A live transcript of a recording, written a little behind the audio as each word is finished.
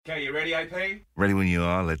Okay, you ready, AP? Ready when you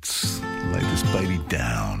are. Let's lay this baby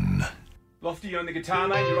down. Lofty, you on the guitar,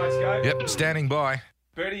 mate? You right to go? Yep, standing by.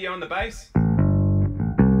 Bertie, you on the bass?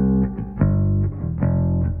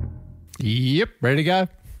 Yep, ready to go.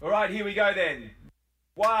 All right, here we go then.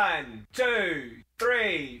 1, 2,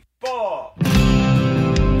 3, 4.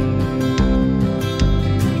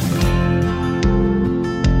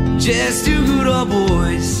 Just two good old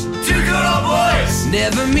boys. Two good old boys!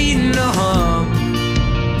 Never meeting no harm.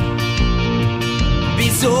 Been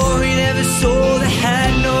sorry, never saw they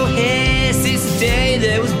had no hair since the day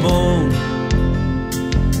they was born.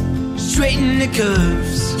 Straighten the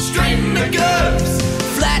curves. Straighten the curves!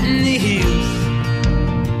 Flatten the heels.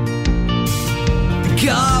 The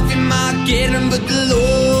coffee might get them, but the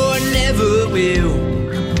Lord never will.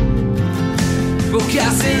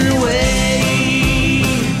 Forecasting away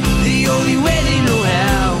the only way they know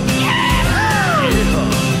how.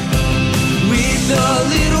 With a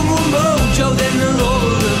little more mojo than the Lord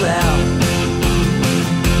will allow.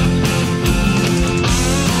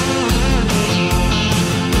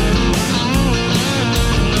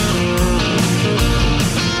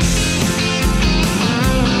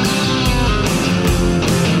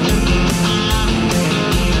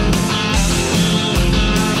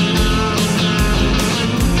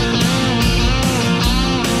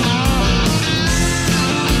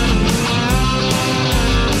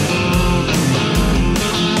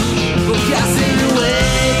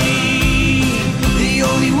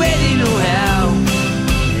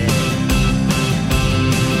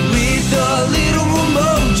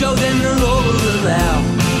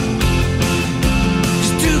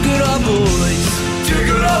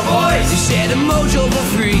 Share the mojo for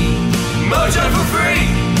free. Mojo for free!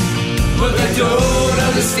 But they don't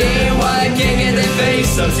understand why they can't get their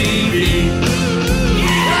face on TV.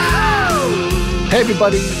 Hey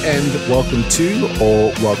everybody, and welcome to,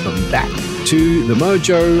 or welcome back to the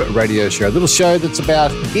Mojo Radio Show. A little show that's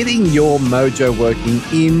about getting your mojo working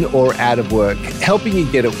in or out of work, helping you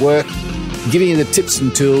get at work, giving you the tips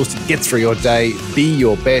and tools to get through your day, be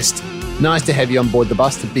your best. Nice to have you on board the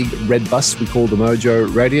bus, the big red bus we call the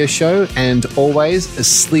Mojo Radio Show, and always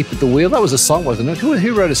asleep at the wheel. That was a song, wasn't it?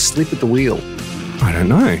 Who wrote Asleep at the Wheel? I don't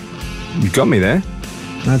know. You got me there.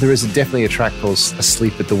 No, there is definitely a track called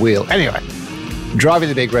Asleep at the Wheel. Anyway, driving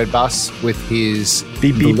the big red bus with his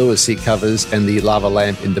velour seat covers and the lava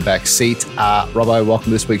lamp in the back seat. Robbo, welcome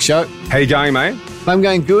to this week's show. How you going, mate? I'm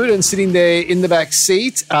going good and sitting there in the back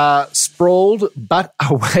seat, sprawled but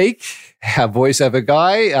awake. Our voiceover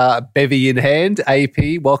guy, bevy in hand,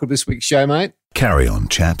 AP, welcome to this week's show, mate. Carry on,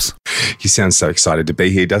 chaps. He sounds so excited to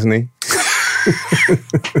be here, doesn't he? I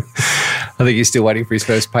think he's still waiting for his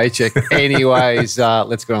first paycheck. Anyways,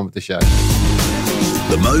 let's go on with the show.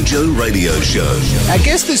 The Mojo Radio Show. Our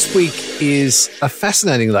guest this week is a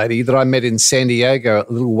fascinating lady that I met in San Diego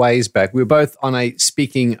a little ways back. We were both on a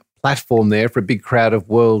speaking platform there for a big crowd of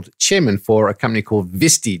world chairmen for a company called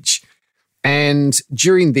Vistage. And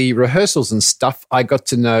during the rehearsals and stuff, I got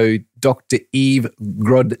to know Dr. Eve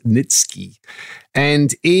Grodnitzky.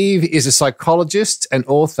 And Eve is a psychologist, an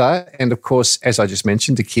author, and of course, as I just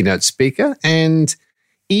mentioned, a keynote speaker. And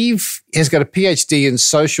Eve has got a PhD in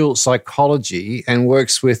social psychology and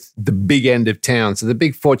works with the big end of town, so the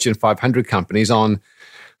big Fortune 500 companies on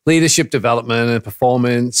leadership development and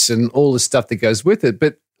performance and all the stuff that goes with it.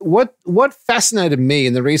 But what fascinated me,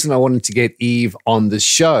 and the reason I wanted to get Eve on the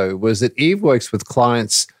show, was that Eve works with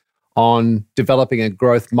clients on developing a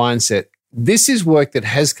growth mindset. This is work that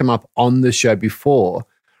has come up on the show before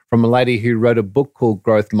from a lady who wrote a book called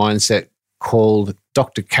Growth Mindset called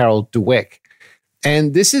Dr. Carol Dweck.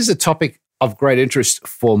 And this is a topic of great interest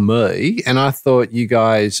for me, and I thought you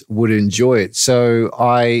guys would enjoy it. So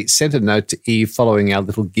I sent a note to Eve following our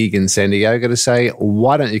little gig in San Diego to say,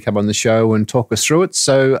 why don't you come on the show and talk us through it?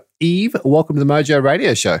 So Eve, welcome to the Mojo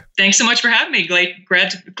Radio Show. Thanks so much for having me. Glad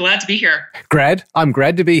to be here. I'm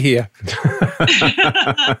glad to be here. Just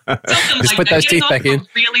like put those teeth back in.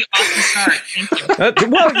 Really awesome start. Thank you.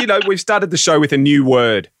 Well, we've started the show with a new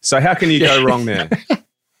word. So how can you go wrong there?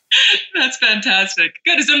 That's fantastic.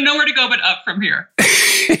 Good. So nowhere to go but up from here.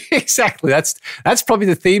 Exactly. That's probably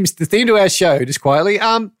the theme to our show, just quietly.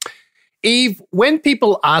 Eve, when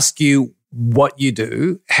people ask you what you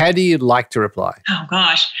do, how do you like to reply? Oh,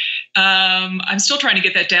 gosh. I'm still trying to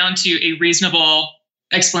get that down to a reasonable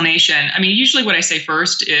explanation. I mean, usually what I say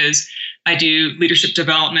first is I do leadership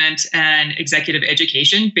development and executive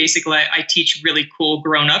education. Basically, I teach really cool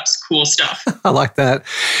grown-ups, cool stuff. I like that.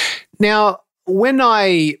 Now, when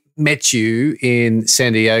I met you in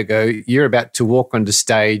San Diego, you're about to walk onto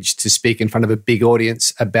stage to speak in front of a big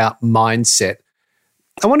audience about mindset.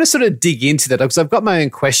 I want to sort of dig into that because I've got my own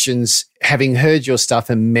questions, having heard your stuff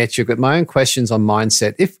and met you. I've got my own questions on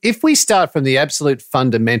mindset. If we start from the absolute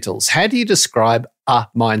fundamentals, how do you describe a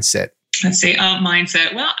mindset? Let's say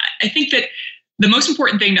mindset. Well, I think that the most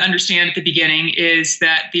important thing to understand at the beginning is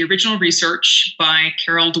that the original research by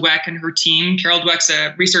Carol Dweck and her team, Carol Dweck's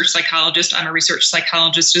a research psychologist, I'm a research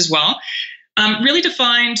psychologist as well, really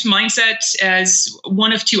defined mindset as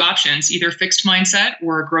one of two options, either fixed mindset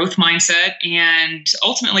or a growth mindset, and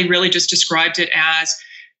ultimately really just described it as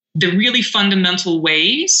the really fundamental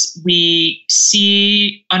ways we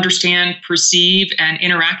see, understand, perceive, and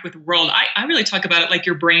interact with the world. I really talk about it like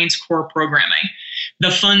your brain's core programming,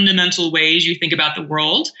 the fundamental ways you think about the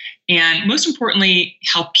world, and most importantly,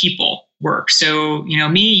 how people work. So,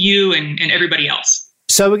 me, you, and everybody else.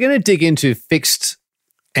 So we're going to dig into fixed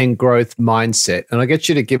and growth mindset, and I'll get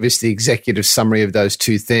you to give us the executive summary of those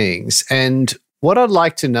two things. And what I'd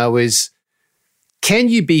like to know is, can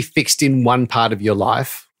you be fixed in one part of your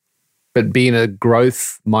life but be in a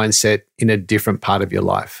growth mindset in a different part of your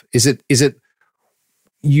life? Is it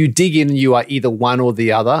you dig in and you are either one or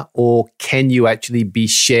the other, or can you actually be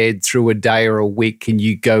shared through a day or a week? Can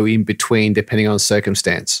you go in between depending on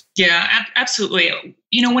circumstance? Yeah, absolutely.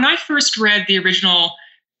 When I first read the original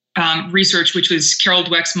research, which was Carol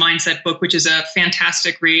Dweck's Mindset book, which is a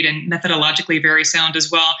fantastic read and methodologically very sound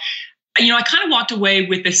as well, I kind of walked away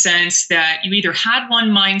with the sense that you either had one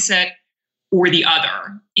mindset or the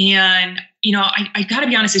other. And, I got to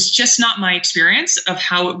be honest, it's just not my experience of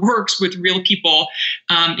how it works with real people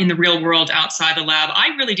in the real world outside the lab. I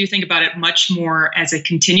really do think about it much more as a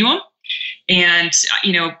continuum. And,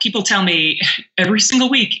 people tell me every single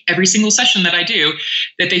week, every single session that I do,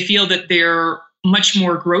 that they feel that they're much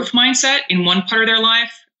more growth mindset in one part of their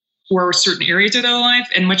life or certain areas of their life,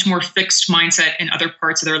 and much more fixed mindset in other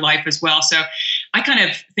parts of their life as well. So I kind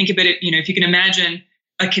of think about it, if you can imagine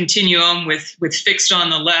a continuum with fixed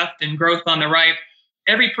on the left and growth on the right,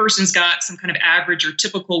 every person's got some kind of average or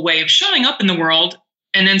typical way of showing up in the world,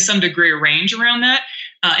 and then some degree of range around that.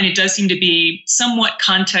 And it does seem to be somewhat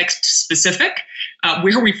context specific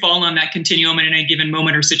where we fall on that continuum in a given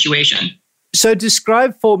moment or situation. So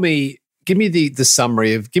describe for me, give me the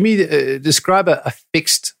summary of, describe a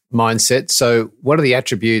fixed mindset. So what are the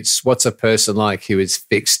attributes? What's a person like who is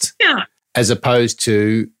fixed as opposed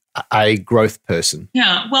to a growth person?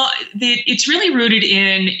 Yeah, well, it's really rooted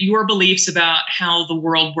in your beliefs about how the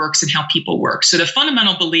world works and how people work. So the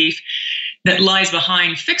fundamental belief that lies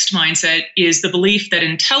behind fixed mindset is the belief that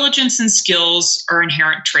intelligence and skills are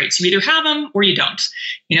inherent traits. You either have them or you don't.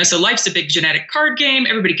 So life's a big genetic card game.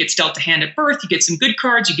 Everybody gets dealt a hand at birth. You get some good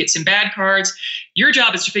cards, you get some bad cards. Your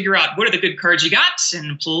job is to figure out what are the good cards you got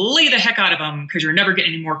and play the heck out of them, because you're never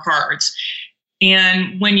getting any more cards.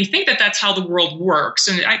 And when you think that that's how the world works,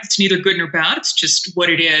 and it's neither good nor bad, it's just what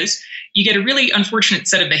it is, you get a really unfortunate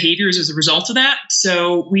set of behaviors as a result of that.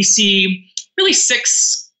 So we see really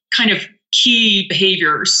 6 kind of key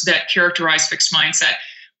behaviors that characterize fixed mindset.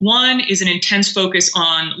 One is an intense focus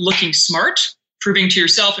on looking smart, proving to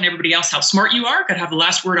yourself and everybody else how smart you are. Got to have the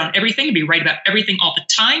last word on everything and be right about everything all the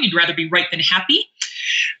time. You'd rather be right than happy.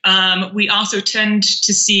 We also tend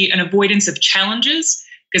to see an avoidance of challenges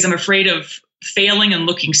because I'm afraid of failing and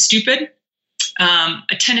looking stupid.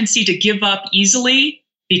 A tendency to give up easily,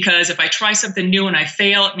 because if I try something new and I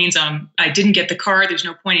fail, it means I didn't get the card. There's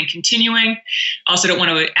no point in continuing. I also don't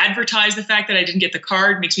want to advertise the fact that I didn't get the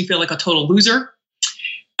card. It makes me feel like a total loser.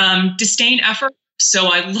 Disdain effort. So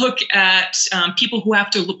I look at people who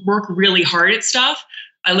have to work really hard at stuff.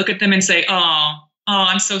 I look at them and say, oh,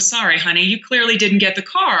 I'm so sorry, honey. You clearly didn't get the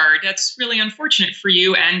card. That's really unfortunate for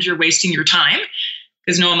you, and you're wasting your time,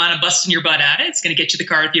 because no amount of busting your butt at it, it's going to get you the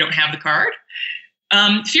card if you don't have the card.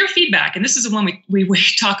 Fear feedback. And this is the one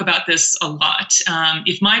we talk about this a lot.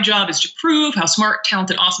 If my job is to prove how smart,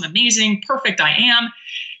 talented, awesome, amazing, perfect I am,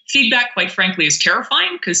 feedback, quite frankly, is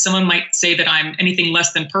terrifying, because someone might say that I'm anything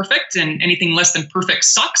less than perfect, and anything less than perfect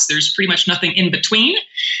sucks. There's pretty much nothing in between.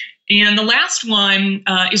 And the last one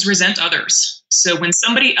is resent others. So when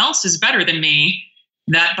somebody else is better than me,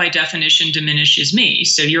 that by definition diminishes me.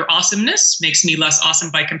 So your awesomeness makes me less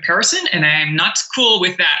awesome by comparison, and I'm not cool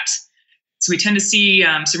with that. So we tend to see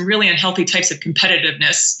some really unhealthy types of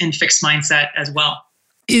competitiveness in fixed mindset as well.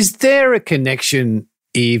 Is there a connection,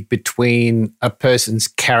 Eve, between a person's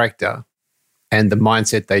character and the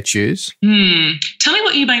mindset they choose? Tell me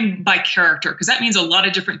what you mean by character, because that means a lot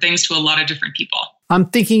of different things to a lot of different people. I'm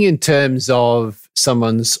thinking in terms of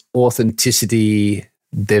someone's authenticity,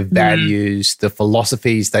 their values, the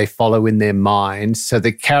philosophies they follow in their mind. So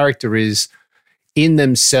the character is in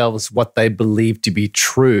themselves what they believe to be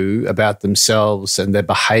true about themselves and their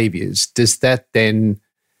behaviors. Does that then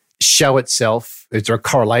show itself? Is there a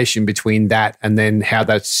correlation between that and then how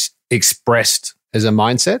that's expressed as a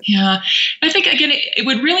mindset? Yeah. I think, again, it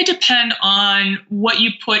would really depend on what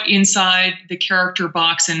you put inside the character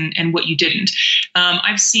box and what you didn't.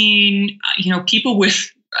 I've seen, people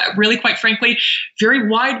with really, quite frankly, very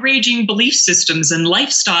wide-ranging belief systems and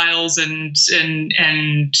lifestyles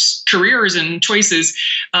and careers and choices,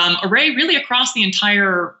 array really across the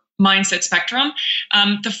entire mindset spectrum.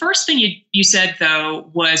 The first thing you said, though,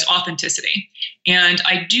 was authenticity. And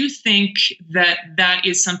I do think that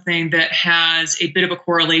is something that has a bit of a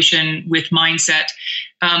correlation with mindset.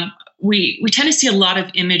 We tend to see a lot of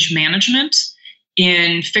image management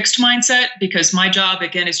in fixed mindset because my job,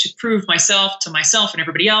 again, is to prove myself to myself and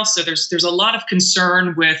everybody else. So there's a lot of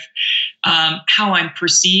concern with how I'm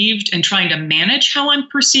perceived and trying to manage how I'm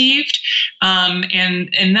perceived.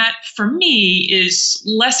 And that, for me, is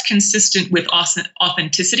less consistent with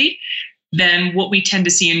authenticity than what we tend to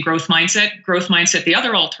see in growth mindset. Growth mindset, the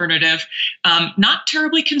other alternative, not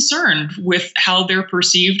terribly concerned with how they're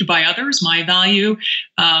perceived by others. My value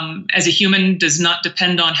as a human does not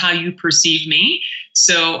depend on how you perceive me.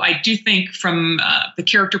 So I do think from the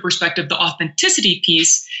character perspective, the authenticity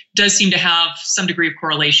piece does seem to have some degree of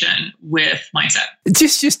correlation with mindset.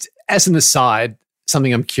 Just as an aside,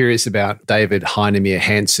 something I'm curious about, David Heinemeier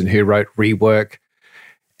Hansen, who wrote Rework,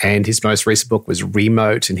 and his most recent book was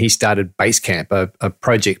Remote, and he started Basecamp, a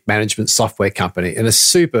project management software company, and a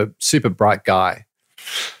super, super bright guy.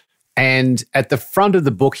 And at the front of the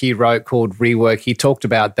book he wrote called Rework, he talked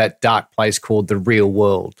about that dark place called the real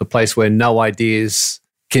world, the place where no ideas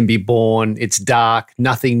can be born. It's dark.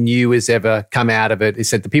 Nothing new has ever come out of it. He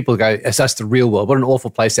said the people go, that's the real world. What an awful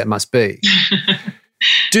place that must be.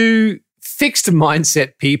 Do fixed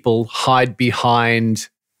mindset people hide behind,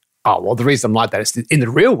 the reason I'm like that is in the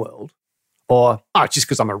real world, or, it's just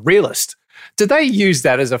because I'm a realist? Do they use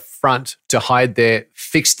that as a front to hide their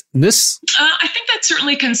fixedness? I think that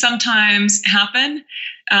certainly can sometimes happen.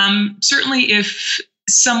 Certainly if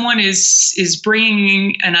someone is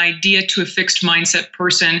bringing an idea to a fixed mindset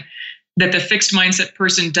person that the fixed mindset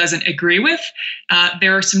person doesn't agree with,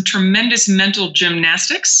 there are some tremendous mental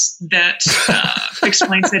gymnastics that fixed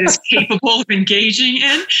mindset is capable of engaging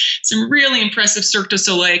in. Some really impressive Cirque du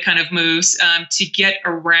Soleil kind of moves to get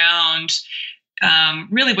around.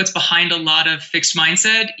 Really what's behind a lot of fixed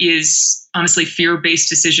mindset is honestly fear-based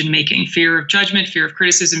decision-making, fear of judgment, fear of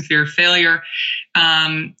criticism, fear of failure.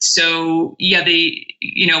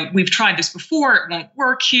 We've tried this before. It won't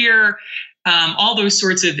work here. All those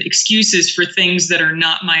sorts of excuses for things that are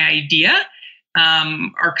not my idea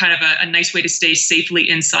are kind of a nice way to stay safely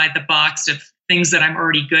inside the box of things that I'm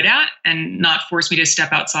already good at and not force me to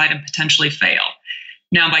step outside and potentially fail.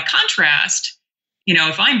 Now, by contrast,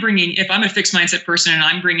 if I'm a fixed mindset person and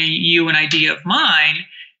I'm bringing you an idea of mine,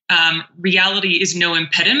 reality is no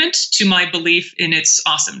impediment to my belief in its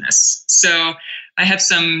awesomeness. So I have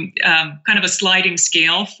some kind of a sliding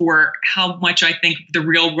scale for how much I think the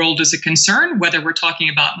real world is a concern, whether we're talking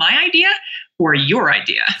about my idea or your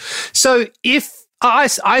idea. So if I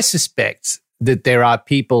suspect that there are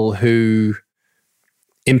people who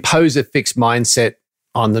impose a fixed mindset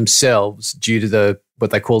on themselves due to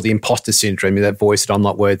what they call the imposter syndrome, that voice that I'm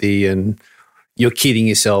not worthy and you're kidding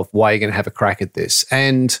yourself, why are you going to have a crack at this?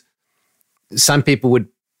 And some people would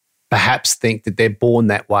perhaps think that they're born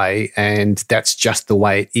that way and that's just the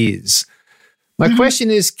way it is. My question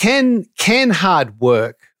is, can hard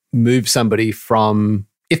work move somebody from,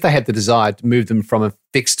 if they had the desire, to move them from a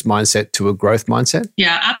fixed mindset to a growth mindset?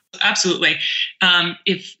 Yeah, absolutely.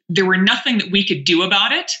 If there were nothing that we could do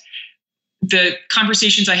about it, the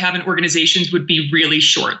conversations I have in organizations would be really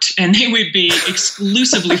short, and they would be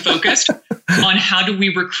exclusively focused on how do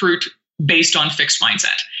we recruit based on fixed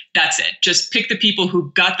mindset. That's it. Just pick the people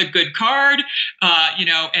who got the good card,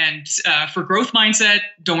 and for growth mindset,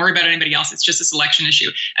 don't worry about anybody else. It's just a selection issue.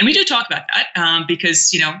 And we do talk about that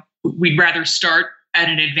because, we'd rather start at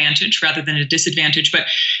an advantage rather than a disadvantage. But,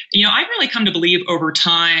 I've really come to believe over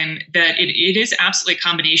time that it is absolutely a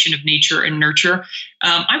combination of nature and nurture.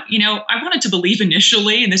 I wanted to believe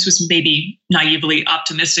initially, and this was maybe naively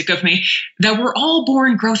optimistic of me, that we're all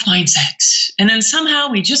born growth mindset. And then somehow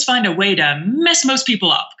we just find a way to mess most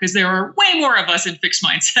people up because there are way more of us in fixed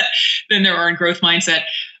mindset than there are in growth mindset.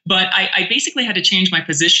 But I basically had to change my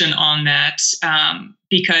position on that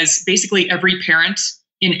because basically every parent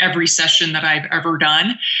in every session that I've ever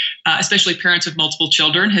done, especially parents of multiple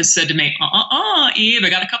children, has said to me, Eve, I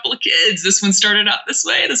got a couple of kids. This one started out this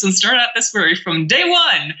way. This one started out this way from day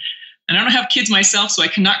one. And I don't have kids myself, so I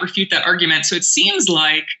cannot refute that argument. So it seems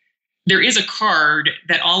like there is a card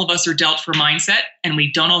that all of us are dealt for mindset, and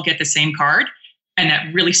we don't all get the same card. And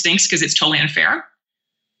that really stinks because it's totally unfair.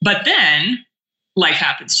 But then life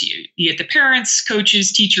happens to you. You get the parents,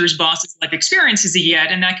 coaches, teachers, bosses, life experiences you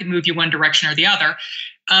get, and that can move you one direction or the other.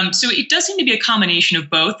 So it does seem to be a combination of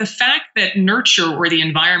both. The fact that nurture or the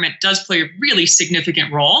environment does play a really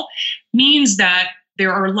significant role means that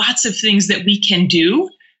there are lots of things that we can do,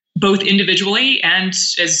 both individually and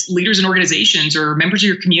as leaders in organizations or members of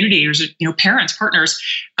your community or parents, partners,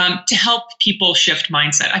 to help people shift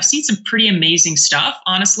mindset. I've seen some pretty amazing stuff,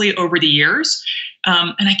 honestly, over the years.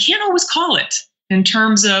 And I can't always call it in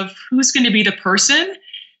terms of who's going to be the person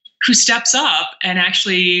who steps up and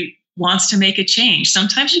actually wants to make a change.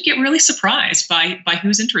 Sometimes you get really surprised by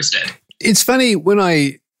who's interested. It's funny, when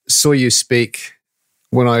I saw you speak,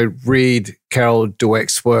 when I read Carol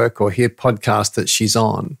Dweck's work or hear podcasts that she's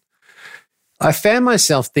on, I found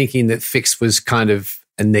myself thinking that fixed was kind of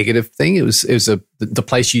a negative thing. It was the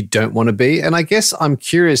place you don't want to be. And I guess I'm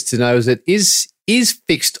curious to know, is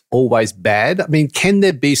fixed always bad? I mean, can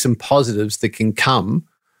there be some positives that can come,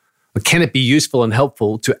 or can it be useful and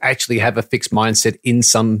helpful to actually have a fixed mindset in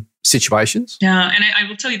some situations? Yeah, and I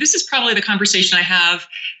will tell you, this is probably the conversation I have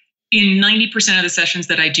in 90% of the sessions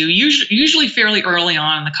that I do, usually fairly early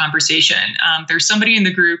on in the conversation. There's somebody in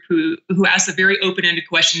the group who asks a very open-ended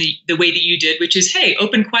question the way that you did, which is, hey,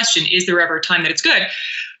 open question, is there ever a time that it's good?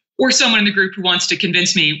 Or someone in the group who wants to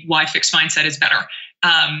convince me why fixed mindset is better.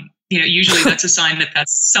 Usually that's a sign that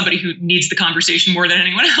that's somebody who needs the conversation more than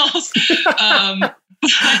anyone else. But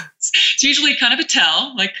it's usually kind of a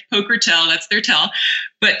tell, like poker tell, that's their tell.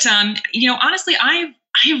 But, honestly, I've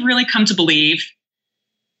really come to believe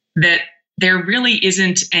that there really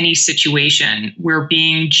isn't any situation where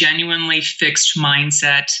being genuinely fixed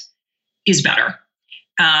mindset is better.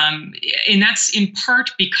 And that's in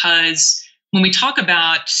part because when we talk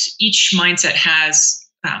about each mindset has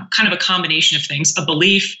kind of a combination of things, a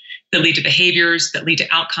belief that lead to behaviors, that lead to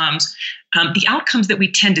outcomes. The outcomes that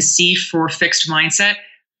we tend to see for fixed mindset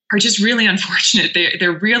are just really unfortunate.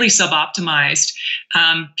 They're really suboptimized.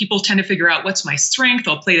 People tend to figure out, what's my strength?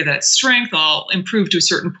 I'll play to that strength. I'll improve to a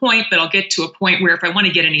certain point, but I'll get to a point where if I want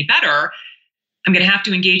to get any better, I'm going to have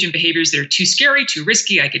to engage in behaviors that are too scary, too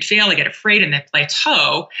risky. I could fail. I get afraid and then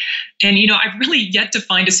plateau. And, I've really yet to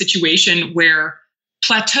find a situation where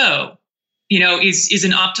plateau, is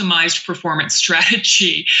an optimized performance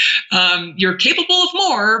strategy. You're capable of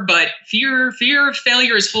more, but fear of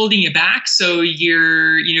failure is holding you back. So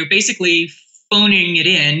you're, basically phoning it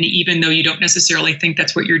in, even though you don't necessarily think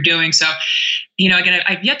that's what you're doing. So, again,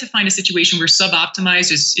 I've yet to find a situation where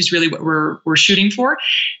suboptimized is really what we're shooting for.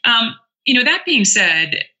 That being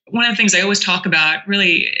said, one of the things I always talk about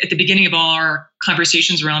really at the beginning of all our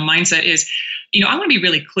conversations around mindset is, I want to be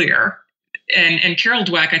really clear. And Carol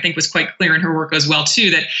Dweck, I think, was quite clear in her work as well, too,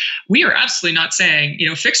 that we are absolutely not saying,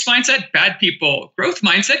 fixed mindset, bad people, growth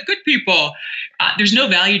mindset, good people. There's no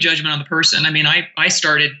value judgment on the person. I mean, I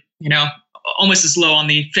started, almost as low on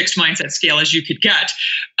the fixed mindset scale as you could get.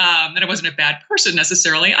 And I wasn't a bad person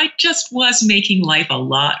necessarily. I just was making life a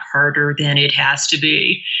lot harder than it has to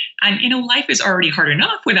be. And, life is already hard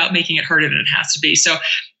enough without making it harder than it has to be. So,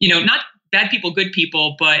 not bad people, good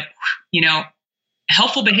people, but,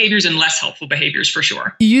 helpful behaviors and less helpful behaviors for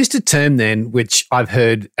sure. You used a term then, which I've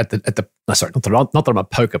heard not that I'm a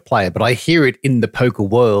poker player, but I hear it in the poker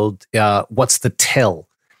world. What's the tell?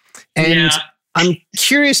 And yeah. I'm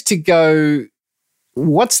curious to go,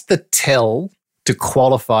 what's the tell to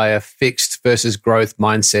qualify a fixed versus growth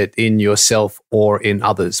mindset in yourself or in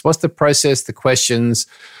others? What's the process, the questions?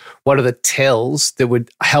 What are the tells that would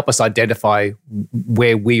help us identify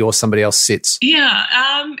where we or somebody else sits? Yeah.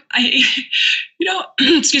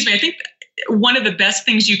 Excuse me. I think one of the best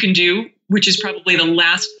things you can do, which is probably the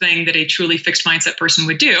last thing that a truly fixed mindset person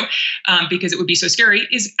would do, because it would be so scary,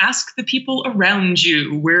 is ask the people around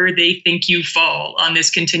you where they think you fall on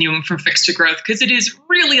this continuum from fixed to growth, because it is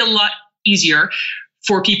really a lot easier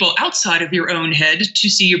for people outside of your own head to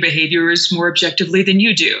see your behaviors more objectively than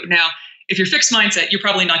you do. Now, if you're fixed mindset, you're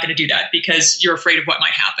probably not going to do that because you're afraid of what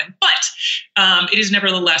might happen. But it is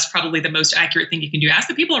nevertheless probably the most accurate thing you can do. Ask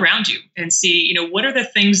the people around you and see, what are the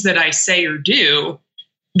things that I say or do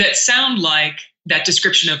that sound like that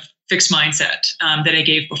description of fixed mindset that I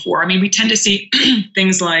gave before. I mean, we tend to see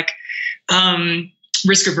things like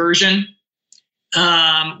risk aversion.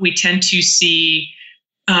 We tend to see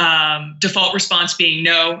default response being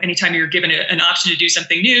no. Anytime you're given an option to do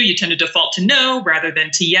something new, you tend to default to no rather than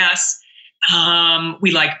to yes.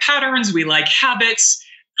 We like patterns. We like habits.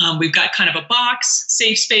 We've got kind of a box,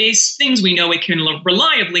 safe space, things we know we can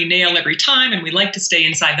reliably nail every time, and we like to stay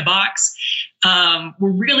inside the box. We're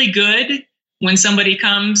really good when somebody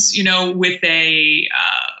comes, with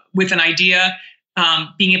an idea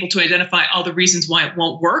being able to identify all the reasons why it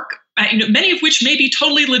won't work, many of which may be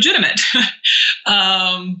totally legitimate.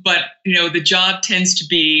 But, the job tends to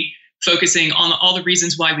be focusing on all the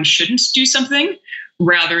reasons why we shouldn't do something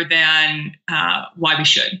rather than why we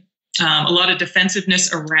should. A lot of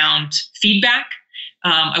defensive-ness around feedback.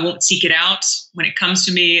 I won't seek it out. When it comes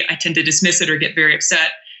to me, I tend to dismiss it or get very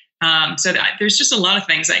upset. There's just a lot of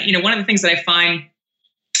things. One of the things that I find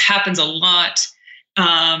happens a lot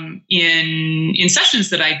in sessions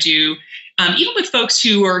that I do, even with folks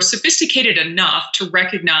who are sophisticated enough to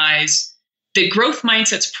recognize that growth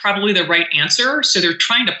mindset's probably the right answer. So they're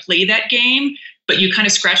trying to play that game, but you kind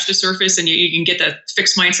of scratch the surface and you can get the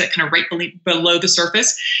fixed mindset kind of right below the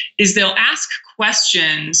surface, is they'll ask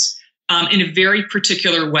questions in a very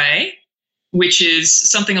particular way, which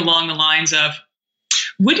is something along the lines of,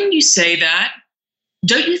 wouldn't you say that?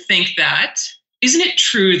 Don't you think that? Isn't it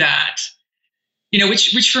true that?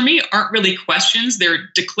 Which for me aren't really questions. They're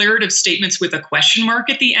declarative statements with a question mark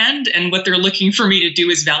at the end. And what they're looking for me to do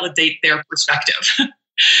is validate their perspective.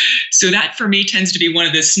 So that for me tends to be one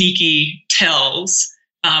of the sneaky tells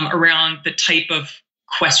around the type of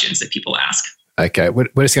questions that people ask. Okay, we're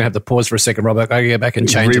just going to have to pause for a second, Robert. I go back and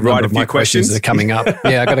change a number of my questions that are coming up.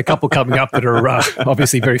 Yeah, I got a couple coming up that are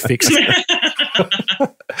obviously very fixed.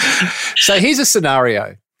 So here's a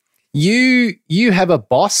scenario: you have a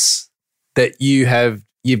boss that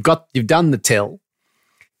you've done the tell,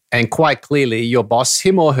 and quite clearly your boss,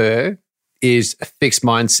 him or her, is a fixed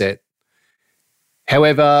mindset.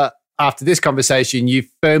 However, after this conversation, you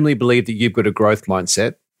firmly believe that you've got a growth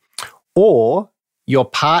mindset, or your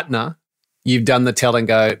partner, you've done the tell and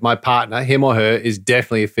go, my partner, him or her, is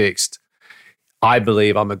definitely fixed. I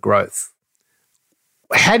believe I'm a growth.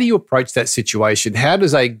 How do you approach that situation? How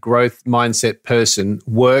does a growth mindset person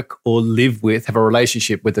work or live with, have a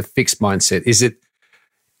relationship with a fixed mindset? Is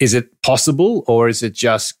it possible, or is it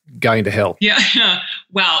just going to hell? Yeah.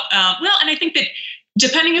 Well, and I think that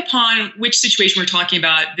depending upon which situation we're talking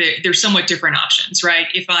about, there's somewhat different options, right?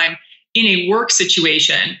 If I'm in a work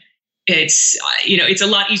situation, it's a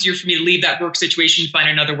lot easier for me to leave that work situation and find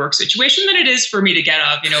another work situation than it is for me to get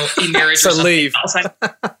up, in marriage so or something leave. else.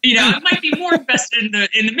 I might be more invested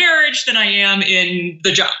in the marriage than I am in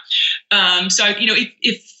the job.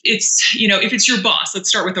 If it's your boss, let's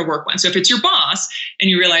start with the work one. So if it's your boss and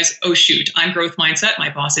you realize, oh shoot, I'm growth mindset, my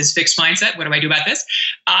boss is fixed mindset, what do I do about this?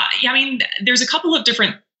 There's a couple of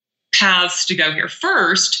different paths to go here.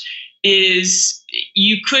 First is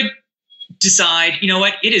you could decide,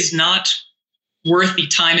 it is not worth the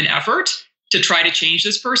time and effort to try to change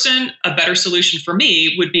this person. A better solution for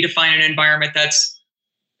me would be to find an environment that's,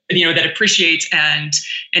 that appreciates and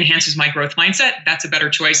enhances my growth mindset. That's a better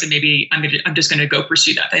choice. And maybe I'm just going to go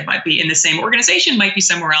pursue that. They might be in the same organization, might be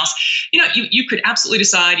somewhere else. You could absolutely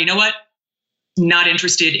decide, not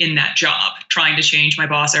interested in that job, trying to change my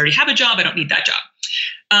boss. I already have a job. I don't need that job.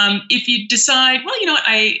 If you decide,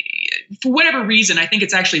 for whatever reason, I think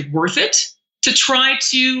it's actually worth it to try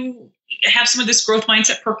to have some of this growth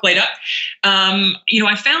mindset percolate up.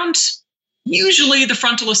 I found usually the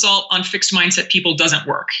frontal assault on fixed mindset people doesn't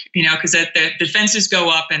work, because the defenses go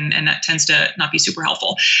up and that tends to not be super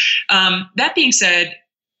helpful. That being said,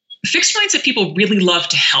 fixed mindset people really love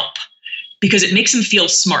to help because it makes them feel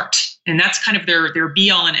smart. And that's kind of their be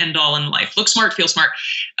all and end all in life. Look smart, feel smart.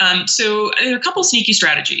 So there are a couple sneaky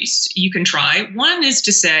strategies you can try. One is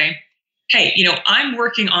to say, hey, I'm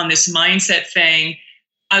working on this mindset thing.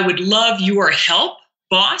 I would love your help,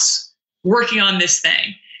 boss, working on this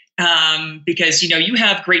thing. Because, you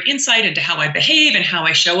have great insight into how I behave and how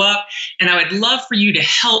I show up. And I would love for you to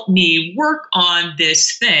help me work on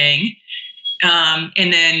this thing.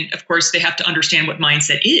 And then, of course, they have to understand what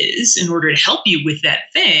mindset is in order to help you with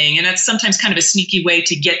that thing. And that's sometimes kind of a sneaky way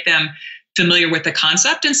to get them familiar with the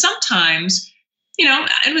concept. And sometimes,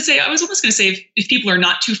 I was almost going to say, if people are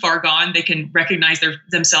not too far gone, they can recognize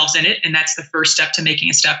themselves in it. And that's the first step to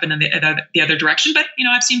making a step in the other direction. But,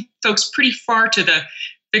 I've seen folks pretty far to the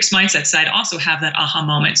fixed mindset side also have that aha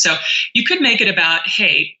moment. So you could make it about,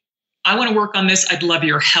 hey, I want to work on this. I'd love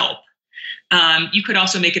your help. You could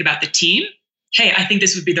also make it about the team. Hey, I think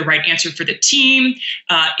this would be the right answer for the team.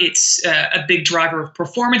 It's a big driver of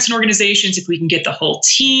performance in organizations. If we can get the whole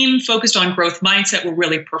team focused on growth mindset, we'll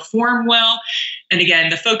really perform well. And again,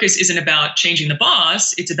 the focus isn't about changing the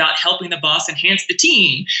boss. It's about helping the boss enhance the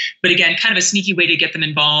team. But again, kind of a sneaky way to get them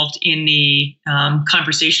involved in the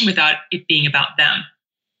conversation without it being about them.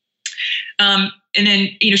 And then,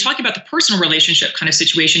 talking about the personal relationship kind of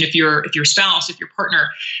situation, if your spouse, if your partner,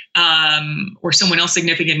 or someone else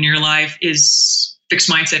significant in your life is fixed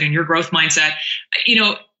mindset and your growth mindset,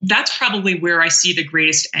 that's probably where I see the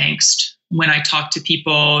greatest angst when I talk to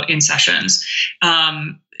people in sessions.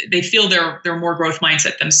 They feel they're more growth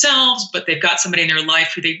mindset themselves, but they've got somebody in their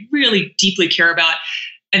life who they really deeply care about.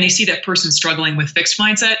 And they see that person struggling with fixed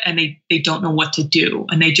mindset and they don't know what to do.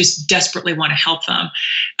 And they just desperately want to help them.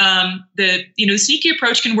 The sneaky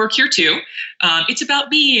approach can work here too. It's about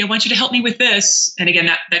me. I want you to help me with this. And again,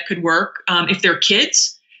 that could work. If they're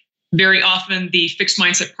kids, very often the fixed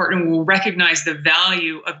mindset partner will recognize the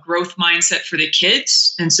value of growth mindset for the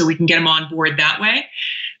kids. And so we can get them on board that way.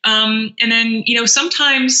 And then,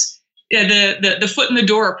 sometimes the foot in the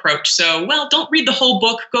door approach. So, don't read the whole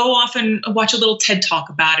book. Go off and watch a little TED talk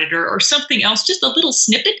about it or something else. Just a little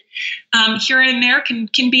snippet here and there can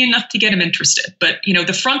be enough to get them interested. But,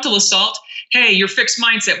 the frontal assault, hey, your fixed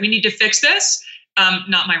mindset, we need to fix this.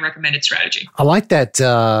 Not my recommended strategy. I like that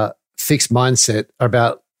fixed mindset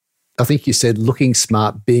about, I think you said looking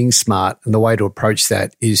smart, being smart. And the way to approach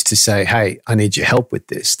that is to say, hey, I need your help with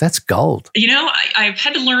this. That's gold. I've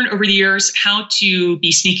had to learn over the years how to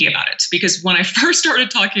be sneaky about it, because when I first started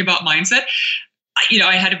talking about mindset,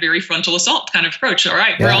 I had a very frontal assault kind of approach. All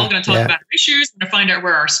right, we're all going to talk about our issues. We're going to find out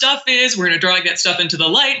where our stuff is. We're going to drag that stuff into the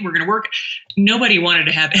light. And we're going to work. Nobody wanted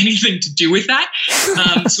to have anything to do with that.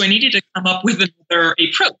 So I needed to come up with another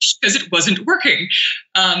approach because it wasn't working.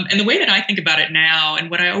 And the way that I think about it now,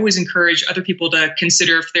 and what I always encourage other people to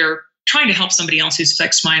consider if they're trying to help somebody else who's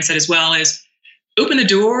fixed mindset as well, is open the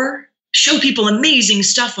door, show people amazing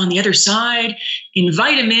stuff on the other side,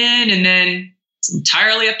 invite them in, and then it's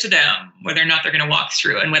entirely up to them whether or not they're going to walk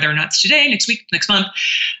through and whether or not it's today, next week, next month.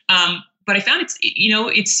 But I found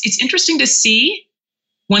it's interesting to see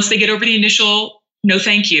once they get over the initial no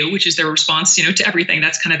thank you, which is their response, to everything.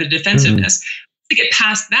 That's kind of the defensiveness. To get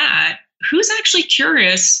past that, who's actually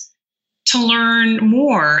curious to learn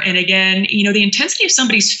more? And again, the intensity of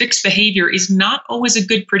somebody's fixed behavior is not always a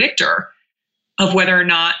good predictor of whether or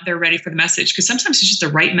not they're ready for the message, because sometimes it's just the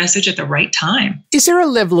right message at the right time. Is there a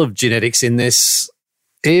level of genetics in this,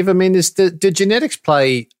 Eve? I mean, do genetics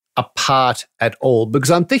play a part at all? Because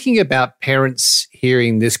I'm thinking about parents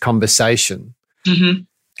hearing this conversation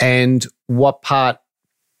and what part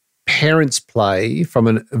parents play from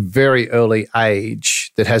a very early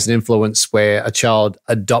age that has an influence where a child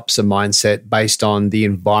adopts a mindset based on the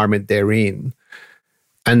environment they're in.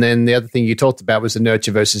 And then the other thing you talked about was the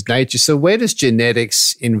nurture versus nature. So where does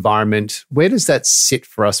genetics, environment, where does that sit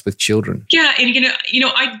for us with children? Yeah, and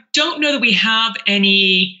I don't know that we have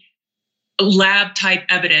any lab type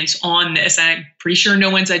evidence on this. I'm pretty sure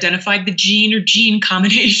no one's identified the gene or gene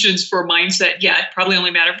combinations for mindset yet. Probably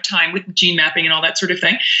only a matter of time with gene mapping and all that sort of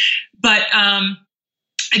thing. But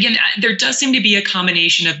again, there does seem to be a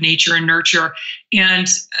combination of nature and nurture. And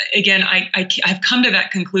again, I've come to that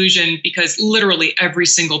conclusion because literally every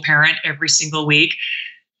single parent, every single week,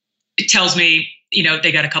 it tells me,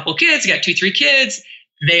 they got a couple kids, they got 2-3 kids.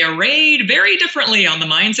 They are rated very differently on the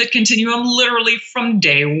mindset continuum, literally from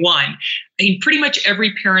day one. I mean, pretty much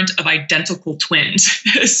every parent of identical twins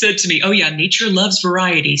has said to me, oh yeah, nature loves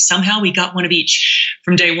variety. Somehow we got one of each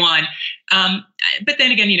from day one. But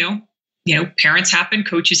then again, parents happen,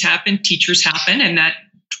 coaches happen, teachers happen, and that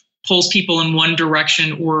pulls people in one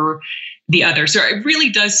direction or the other. So it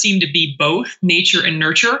really does seem to be both nature and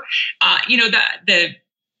nurture. The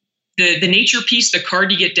nature piece, the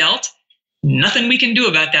card you get dealt, nothing we can do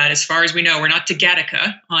about that as far as we know. We're not to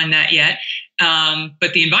Gattaca on that yet.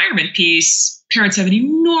 But the environment piece, parents have an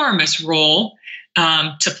enormous role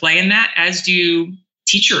to play in that, as do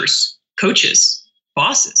teachers, coaches,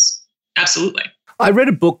 bosses. Absolutely. I read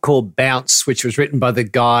a book called Bounce, which was written by the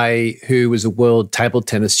guy who was a world table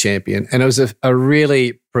tennis champion. And it was a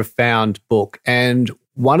really profound book. And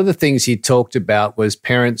one of the things he talked about was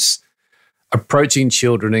parents approaching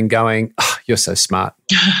children and going, oh, you're so smart.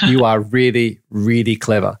 You are really, really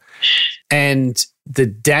clever. And the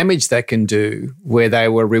damage that can do where they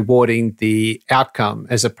were rewarding the outcome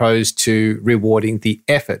as opposed to rewarding the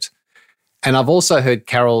effort. And I've also heard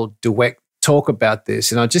Carol Dweck talk about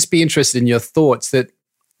this, and I'd just be interested in your thoughts that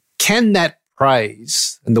can that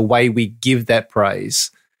praise and the way we give that praise,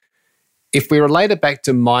 if we relate it back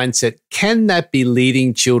to mindset, can that be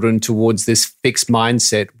leading children towards this fixed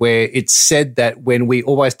mindset where it's said that when we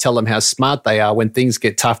always tell them how smart they are, when things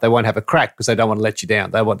get tough, they won't have a crack because they don't want to let you down.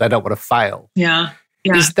 They don't want to fail. Yeah.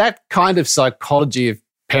 Is that kind of psychology of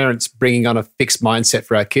parents bringing on a fixed mindset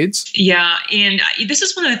for our kids? Yeah. And this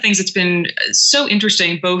is one of the things that's been so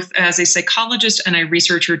interesting, both as a psychologist and a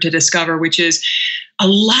researcher, to discover, which is a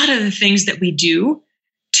lot of the things that we do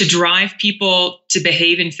to drive people to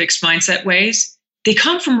behave in fixed mindset ways, they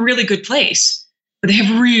come from a really good place. but they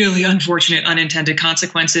have really unfortunate unintended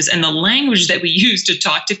consequences. And the language that we use to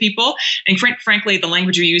talk to people, and frankly, the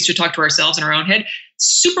language we use to talk to ourselves in our own head,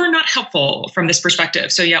 super not helpful from this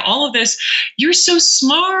perspective. So yeah, all of this, you're so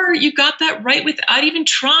smart, you got that right without even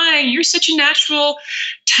trying, you're such a natural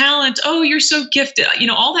talent, oh, you're so gifted,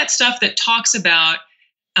 all that stuff that talks about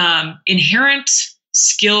inherent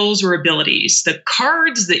skills or abilities, the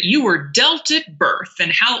cards that you were dealt at birth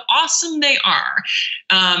and how awesome they are.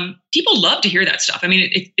 People love to hear that stuff. I mean,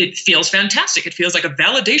 it feels fantastic. It feels like a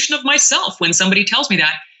validation of myself when somebody tells me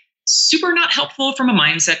that. Super not helpful from a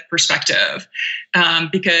mindset perspective.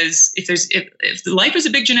 Because if life is a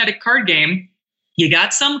big genetic card game, you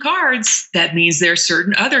got some cards, that means there are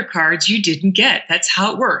certain other cards you didn't get. That's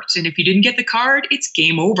how it worked. And if you didn't get the card, it's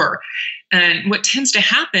game over. And what tends to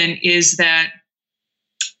happen is that,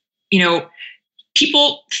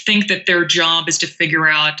 people think that their job is to figure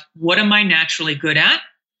out, what am I naturally good at?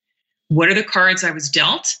 What are the cards I was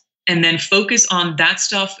dealt? And then focus on that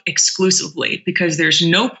stuff exclusively, because there's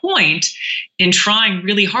no point in trying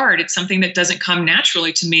really hard at something that doesn't come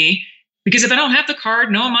naturally to me. Because if I don't have the card,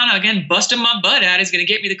 no amount of, again, busting my butt at is going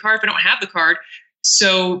to get me the card if I don't have the card.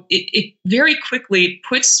 So it very quickly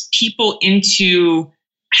puts people into,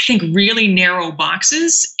 I think, really narrow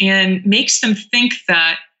boxes and makes them think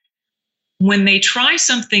that when they try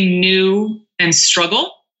something new and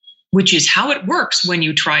struggle, which is how it works when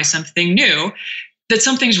you try something new, that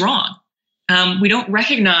something's wrong. We don't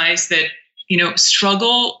recognize that,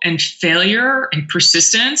 struggle and failure and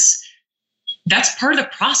persistence, that's part of the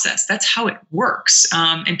process. That's how it works.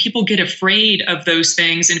 And people get afraid of those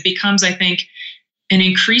things. And it becomes, I think, an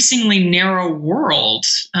increasingly narrow world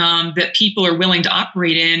that people are willing to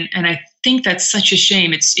operate in. And I think that's such a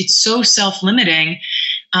shame. It's so self-limiting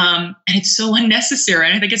and it's so unnecessary.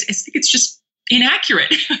 And I think it's just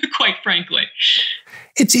inaccurate, quite frankly.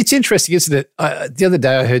 It's interesting, isn't it? The other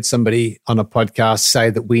day I heard somebody on a podcast say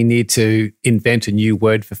that we need to invent a new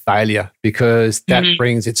word for failure, because that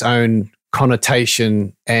brings its own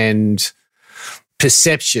connotation and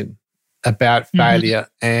perception about failure.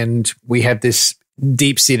 And we have this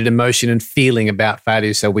deep-seated emotion and feeling about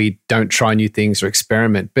failure, so we don't try new things or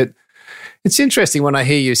experiment. But it's interesting when I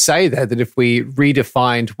hear you say that if we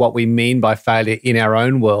redefined what we mean by failure in our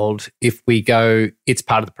own world, if we go, it's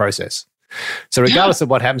part of the process. So regardless of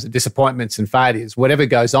what happens to disappointments and failures, whatever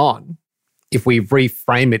goes on, if we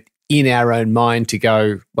reframe it in our own mind to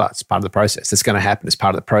go, well, it's part of the process. It's going to happen as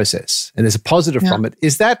part of the process. And there's a positive from it.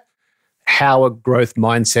 Is that how a growth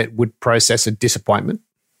mindset would process a disappointment?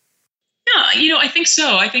 Yeah, I think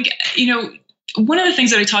so. I think, one of the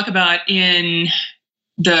things that I talk about in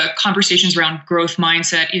the conversations around growth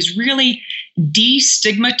mindset is really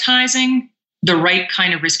destigmatizing the right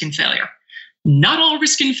kind of risk and failure. Not all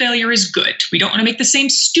risk and failure is good. We don't want to make the same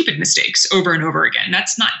stupid mistakes over and over again.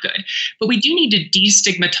 That's not good. But we do need to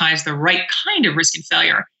destigmatize the right kind of risk and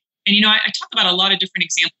failure. And, I talk about a lot of different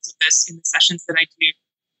examples of this in the sessions that I do.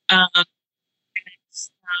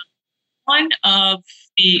 One of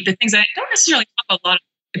the things that I don't necessarily talk a lot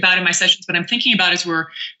about in my sessions, but I'm thinking about as we're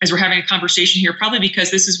having a conversation here, probably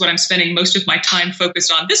because this is what I'm spending most of my time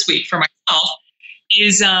focused on this week for myself,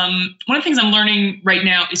 is one of the things I'm learning right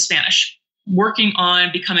now is Spanish. Working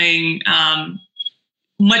on becoming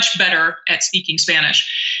much better at speaking Spanish.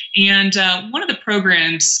 And one of the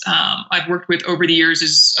programs I've worked with over the years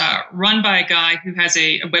is run by a guy who has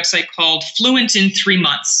a website called Fluent in 3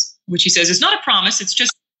 Months, which he says is not a promise. It's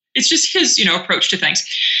just his, approach to things.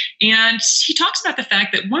 And he talks about the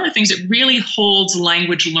fact that one of the things that really holds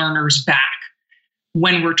language learners back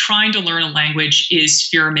when we're trying to learn a language is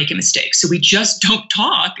fear of making mistakes. So we just don't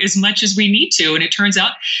talk as much as we need to. And it turns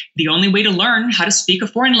out the only way to learn how to speak a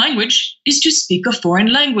foreign language is to speak a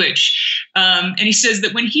foreign language. And he says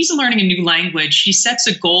that when he's learning a new language, he sets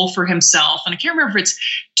a goal for himself. And I can't remember if it's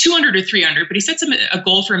 200 or 300, but he sets a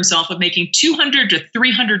goal for himself of making 200 to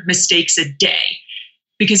 300 mistakes a day.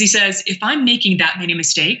 Because he says, if I'm making that many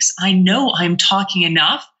mistakes, I know I'm talking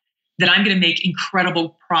enough that I'm going to make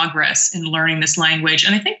incredible progress in learning this language.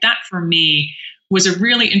 And I think that for me was a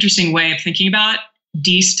really interesting way of thinking about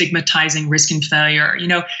destigmatizing risk and failure.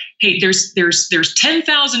 Hey, there's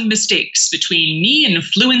 10,000 mistakes between me and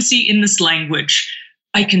fluency in this language.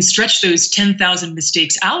 I can stretch those 10,000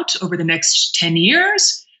 mistakes out over the next 10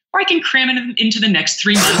 years, or I can cram it into the next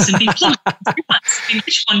 3 months and be fluent in 3 months. I mean,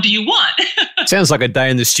 which one do you want? Sounds like a day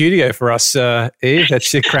in the studio for us, Eve.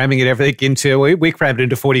 That's cramming everything into, we crammed it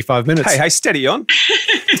into 45 minutes. Hey, steady on.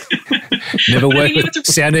 Never worked with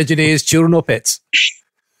sound engineers, children or pets.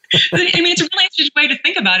 I mean, it's a really interesting way to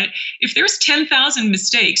think about it. If there's 10,000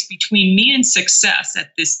 mistakes between me and success at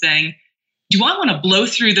this thing, do I want to blow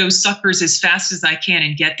through those suckers as fast as I can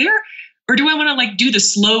and get there? Or do I want to like do the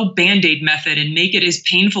slow Band-Aid method and make it as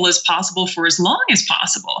painful as possible for as long as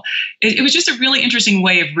possible? It was just a really interesting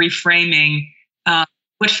way of reframing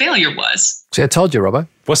what failure was. See, I told you, Robbo.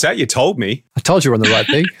 What's that? You told me. I told you we're on the right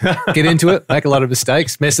thing. Get into it, make a lot of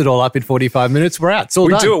mistakes, mess it all up in 45 minutes. We're out. It's all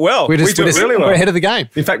We done. do it well. We do it really well. We're ahead of the game.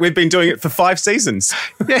 In fact, we've been doing it for 5 seasons.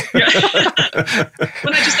 Well, I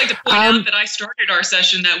just like to point out that I started our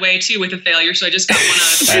session that way too with a failure. So I just got one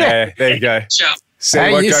out of the Yeah, there you go. show. See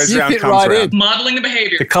Hey, what you goes around fit comes right around. in. Modeling the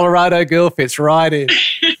behavior. The Colorado girl fits right in.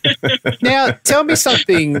 Now, tell me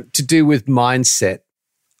something to do with mindset.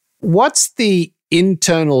 What's the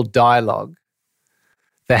internal dialogue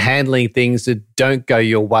for handling things that don't go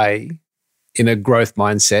your way in a growth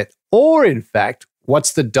mindset? Or, in fact,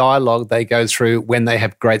 what's the dialogue they go through when they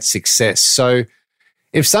have great success? So,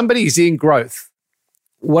 if somebody's in growth,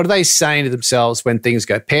 what are they saying to themselves when things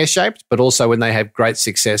go pear-shaped, but also when they have great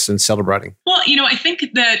success and celebrating? Well, I think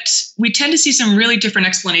that we tend to see some really different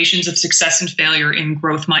explanations of success and failure in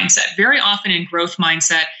growth mindset. Very often in growth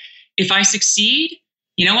mindset, if I succeed,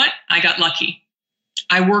 you know what? I got lucky.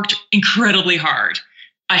 I worked incredibly hard.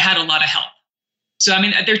 I had a lot of help. So,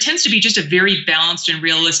 there tends to be just a very balanced and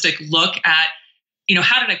realistic look at,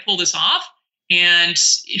 how did I pull this off? And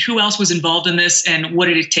who else was involved in this and what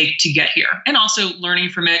did it take to get here? And also learning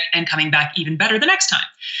from it and coming back even better the next time.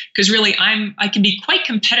 Because really, I can be quite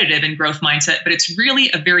competitive in growth mindset, but it's really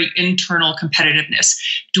a very internal competitiveness.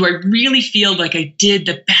 Do I really feel like I did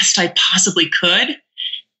the best I possibly could?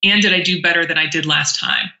 And did I do better than I did last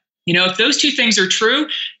time? If those two things are true,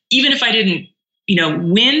 even if I didn't,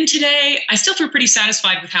 win today, I still feel pretty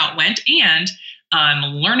satisfied with how it went. And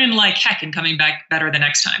I'm learning like heck and coming back better the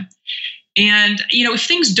next time. And, if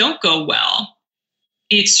things don't go well,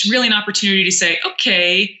 it's really an opportunity to say,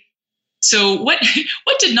 okay, so what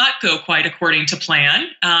did not go quite according to plan?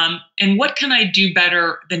 And what can I do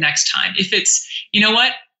better the next time? If it's,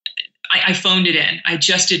 I phoned it in. I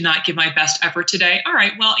just did not give my best effort today. All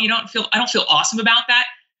right, well, I don't feel awesome about that,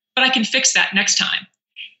 but I can fix that next time.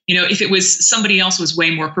 If it was somebody else was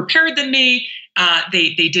way more prepared than me,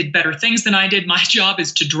 they did better things than I did. My job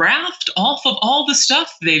is to draft off of all the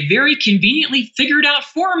stuff they very conveniently figured out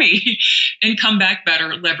for me and come back better,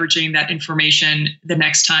 leveraging that information the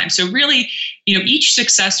next time. So really, each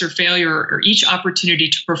success or failure or each opportunity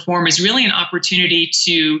to perform is really an opportunity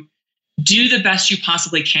to do the best you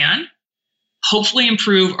possibly can, hopefully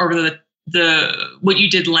improve over the what you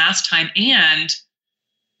did last time and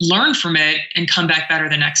learn from it and come back better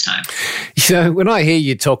the next time. When I hear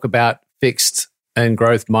you talk about fixed and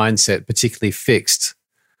growth mindset, particularly fixed,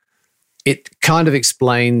 it kind of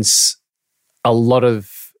explains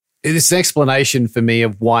it's an explanation for me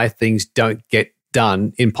of why things don't get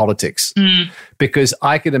done in politics. Because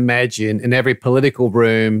I can imagine in every political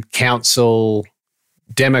room, council,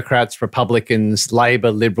 Democrats, Republicans, Labor,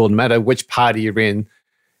 Liberal, no matter which party you're in,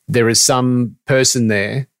 there is some person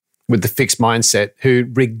there with the fixed mindset who,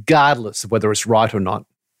 regardless of whether it's right or not,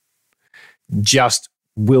 just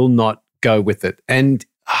will not go with it. And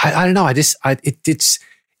I don't know,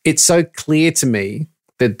 it's so clear to me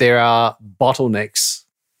that there are bottlenecks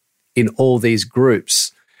in all these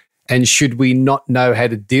groups. And should we not know how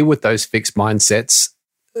to deal with those fixed mindsets,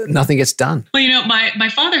 nothing gets done. Well, my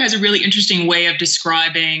father has a really interesting way of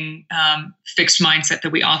describing fixed mindset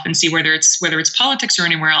that we often see, whether it's politics or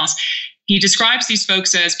anywhere else. He describes these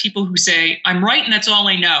folks as people who say, I'm right and that's all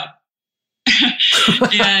I know.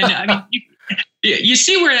 And you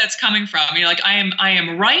see where that's coming from. I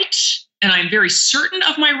am right and I'm very certain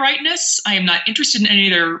of my rightness. I am not interested in any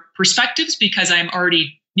of their perspectives because I'm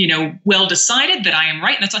already, well decided that I am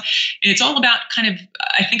right. And that's all. And it's all about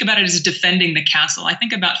I think about it as defending the castle. I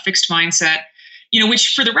think about fixed mindset,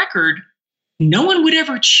 which for the record, no one would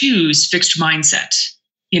ever choose fixed mindset.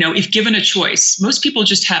 If given a choice, most people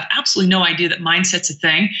just have absolutely no idea that mindset's a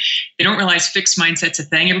thing. They don't realize fixed mindset's a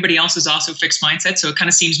thing. Everybody else is also fixed mindset. So it kind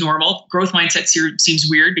of seems normal. Growth mindset seems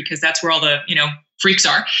weird because that's where all the, freaks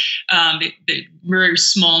are. The very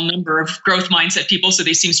small number of growth mindset people. So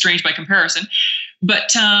they seem strange by comparison.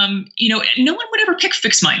 But, no one would ever pick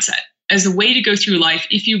fixed mindset as the way to go through life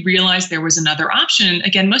if you realize there was another option.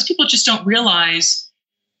 Again, most people just don't realize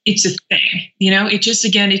it's a thing.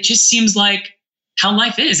 It just seems like how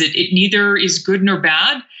life is. It neither is good nor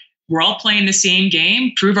bad. We're all playing the same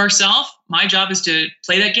game, prove ourselves. My job is to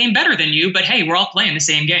play that game better than you, but hey, we're all playing the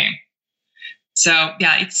same game. So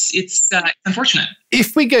yeah, it's unfortunate.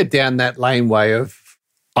 If we go down that laneway of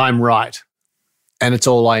I'm right and it's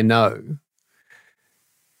all I know,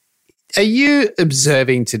 are you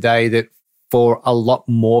observing today that for a lot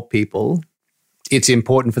more people, it's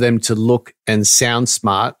important for them to look and sound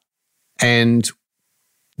smart, and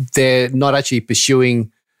they're not actually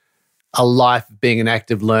pursuing a life of being an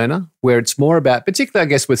active learner, where it's more about, particularly, I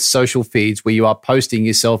guess, with social feeds, where you are posting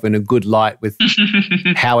yourself in a good light with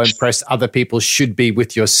how impressed other people should be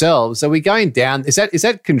with yourselves. Are we going down? Is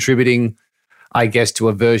that contributing, I guess, to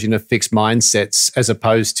a version of fixed mindsets as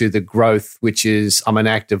opposed to the growth, which is I'm an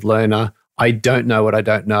active learner. I don't know what I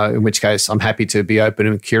don't know, in which case I'm happy to be open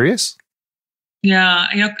and curious? Yeah,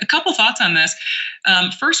 a couple thoughts on this.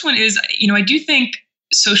 First one is, I do think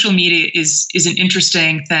social media is an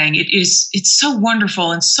interesting thing. It's so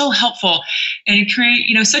wonderful and so helpful, and it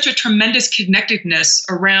creates, such a tremendous connectedness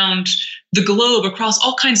around the globe across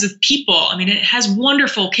all kinds of people. I mean, it has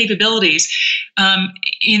wonderful capabilities.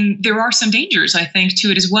 There are some dangers, I think, to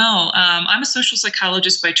it as well. I'm a social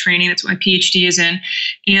psychologist by training. That's what my PhD is in.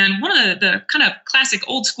 And one of the kind of classic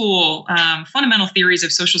old school fundamental theories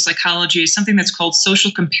of social psychology is something that's called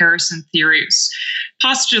social comparison theories,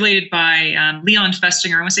 postulated by Leon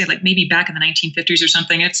Festinger. I want to say like maybe back in the 1950s or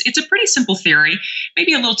something. It's a pretty simple theory,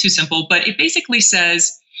 maybe a little too simple, but it basically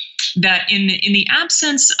says that in the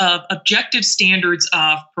absence of objective standards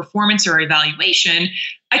of performance or evaluation,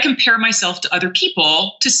 I compare myself to other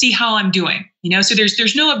people to see how I'm doing. So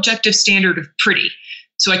there's no objective standard of pretty.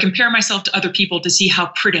 So I compare myself to other people to see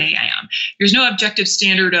how pretty I am. There's no objective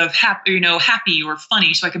standard of happy or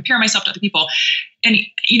funny. So I compare myself to other people. And,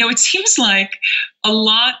 it seems like a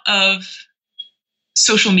lot of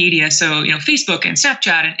social media, so, Facebook and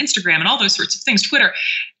Snapchat and Instagram and all those sorts of things, Twitter,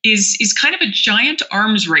 is kind of a giant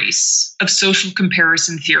arms race of social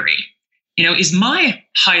comparison theory. Is my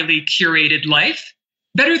highly curated life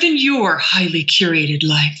better than your highly curated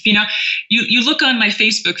life? You look on my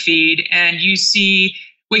Facebook feed and you see,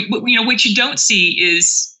 what you don't see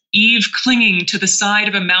is Eve clinging to the side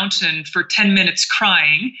of a mountain for 10 minutes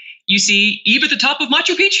crying. You see Eve at the top of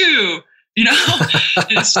Machu Picchu.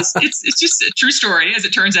 It's just a true story, as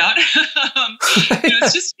it turns out.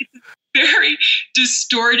 It's a very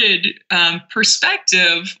distorted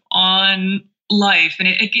perspective on life. And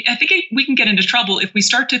I think we can get into trouble if we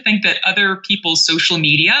start to think that other people's social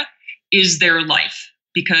media is their life.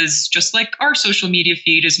 Because just like our social media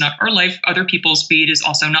feed is not our life, other people's feed is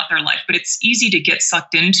also not their life. But it's easy to get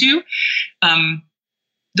sucked into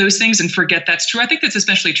those things and forget that's true. I think that's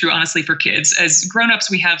especially true, honestly, for kids. As grownups,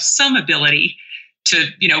 we have some ability to,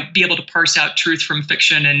 be able to parse out truth from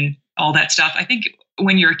fiction and all that stuff. I think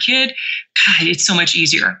when you're a kid, God, it's so much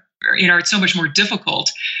easier. It's so much more difficult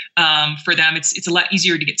for them. It's a lot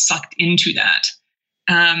easier to get sucked into that.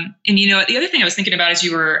 And the other thing I was thinking about as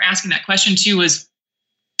you were asking that question too was,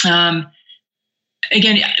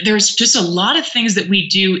 again, there's just a lot of things that we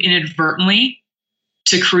do inadvertently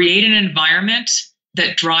to create an environment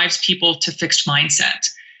that drives people to fixed mindset.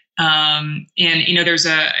 There's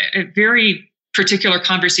a very particular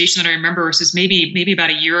conversation that I remember. This is maybe about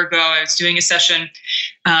a year ago. I was doing a session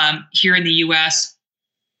here in the U.S.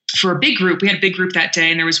 for a big group. We had a big group that day,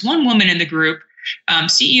 and there was one woman in the group,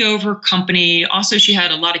 CEO of her company. Also, she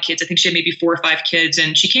had a lot of kids. I think she had maybe 4 or 5 kids,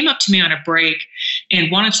 and she came up to me on a break and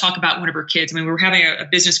wanted to talk about one of her kids. I mean, we were having a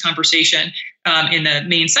business conversation in the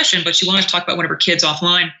main session, but she wanted to talk about one of her kids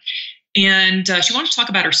offline. And she wanted to talk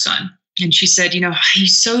about her son. And she said,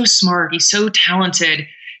 he's so smart. He's so talented.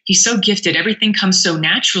 He's so gifted. Everything comes so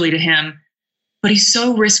naturally to him, but he's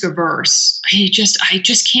so risk averse. I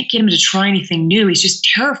just can't get him to try anything new. He's just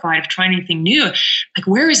terrified of trying anything new. Like,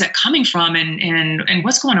 where is that coming from? And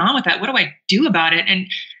what's going on with that? What do I do about it? And,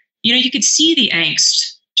 you could see the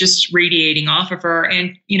angst just radiating off of her.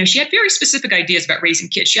 And, she had very specific ideas about raising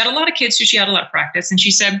kids. She had a lot of kids, so she had a lot of practice. And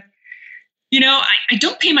she said, I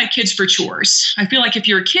don't pay my kids for chores. I feel like if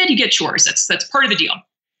you're a kid, you get chores. That's part of the deal.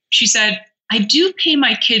 She said, I do pay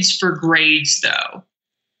my kids for grades, though,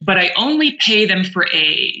 but I only pay them for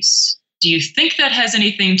A's. Do you think that has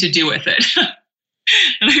anything to do with it?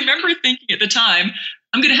 And I remember thinking at the time,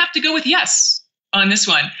 I'm going to have to go with yes on this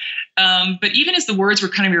one. But even as the words were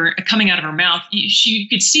kind of coming out of her mouth, you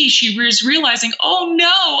could see she was realizing, oh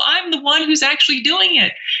no, I'm the one who's actually doing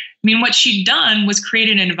it. I mean, what she'd done was create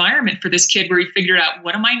an environment for this kid where he figured out,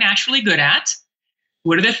 what am I naturally good at?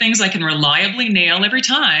 What are the things I can reliably nail every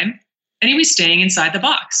time? And he was staying inside the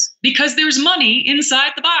box because there's money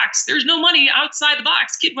inside the box. There's no money outside the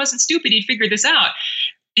box. Kid wasn't stupid. He'd figured this out.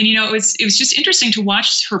 And, it was just interesting to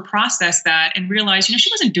watch her process that and realize,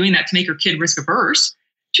 she wasn't doing that to make her kid risk averse.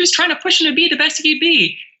 She was trying to push him to be the best he could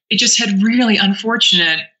be. It just had really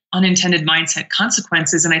unfortunate, unintended mindset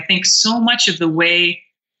consequences. And I think so much of the way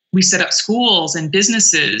we set up schools and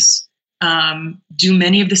businesses do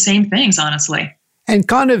many of the same things, honestly. And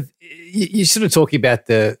kind of, you're sort of talking about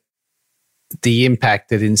the the impact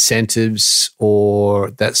that incentives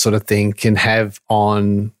or that sort of thing can have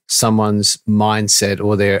on someone's mindset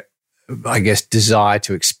or their, I guess, desire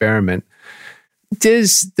to experiment.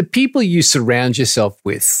 Does the people you surround yourself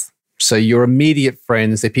with, so your immediate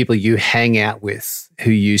friends, the people you hang out with,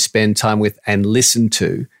 who you spend time with and listen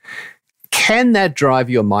to, can that drive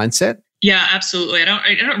your mindset? Yeah, absolutely.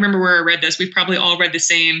 I don't remember where I read this. We've probably all read the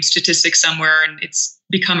same statistics somewhere, and it's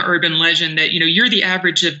become urban legend that, you're the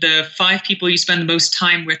average of the 5 people you spend the most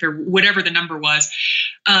time with, or whatever the number was.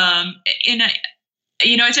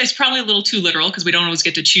 It's probably a little too literal because we don't always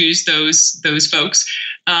get to choose those folks.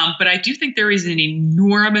 But I do think there is an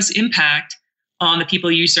enormous impact on the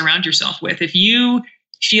people you surround yourself with. If you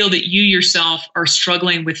feel that you yourself are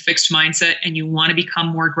struggling with fixed mindset and you want to become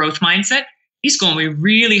more growth mindset, it's going to be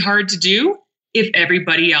really hard to do if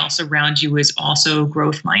everybody else around you is also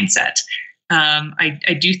growth mindset.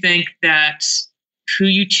 I do think that who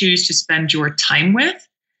you choose to spend your time with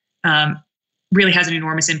really has an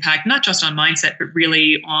enormous impact, not just on mindset, but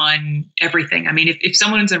really on everything. I mean, if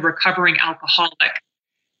someone's a recovering alcoholic,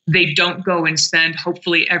 they don't go and spend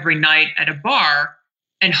hopefully every night at a bar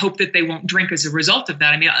and hope that they won't drink as a result of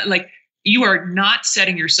that. I mean, like, you are not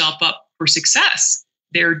setting yourself up for success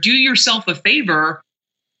there. Do yourself a favor,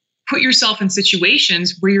 put yourself in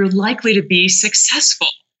situations where you're likely to be successful.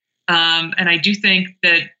 And I do think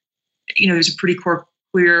that, there's a pretty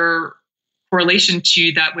clear correlation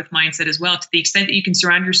to that with mindset as well. To the extent that you can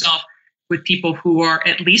surround yourself with people who are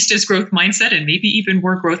at least as growth mindset and maybe even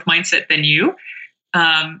more growth mindset than you,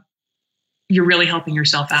 you're really helping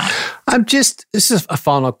yourself out. This is a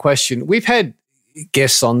final question. We've had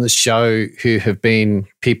guests on the show who have been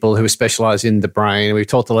people who specialize in the brain. We've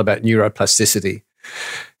talked a lot about neuroplasticity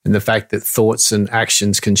and the fact that thoughts and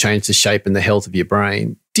actions can change the shape and the health of your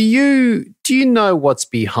brain. Do you know what's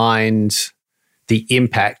behind the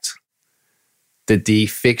impact that the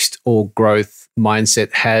fixed or growth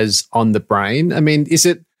mindset has on the brain? I mean,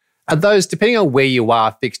 are those, depending on where you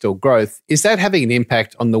are, fixed or growth, is that having an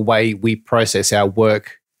impact on the way we process our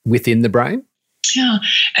work within the brain? Yeah.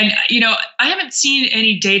 And, I haven't seen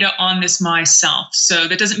any data on this myself. So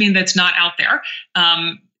that doesn't mean that's not out there.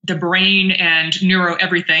 The brain and neuro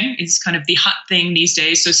everything is kind of the hot thing these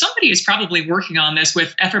days. So somebody is probably working on this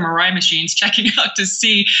with fMRI machines, checking out to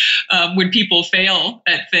see when people fail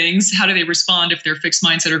at things, how do they respond if they're fixed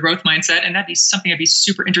mindset or growth mindset? And that'd be something I'd be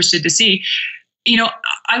super interested to see.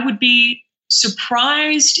 I would be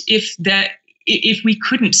surprised if we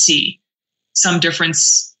couldn't see some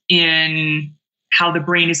difference in how the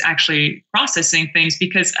brain is actually processing things,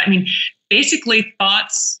 because basically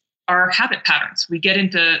thoughts are habit patterns. We get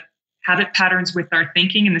into habit patterns with our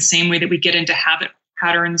thinking in the same way that we get into habit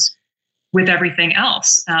patterns with everything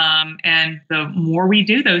else. And the more we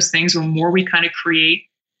do those things, the more we kind of create,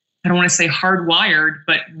 I don't want to say hardwired,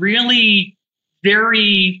 but really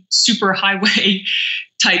very super highway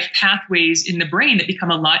type pathways in the brain that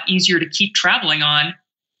become a lot easier to keep traveling on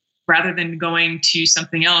rather than going to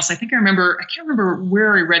something else. I can't remember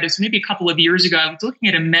where I read this, maybe a couple of years ago. I was looking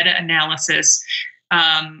at a meta-analysis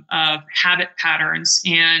of habit patterns.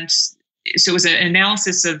 And so it was an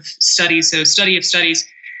analysis of studies, so study of studies.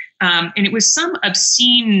 And it was some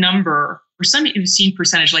obscene number or some obscene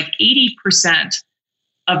percentage, like 80%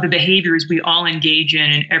 of the behaviors we all engage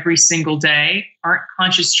in every single day aren't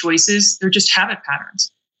conscious choices. They're just habit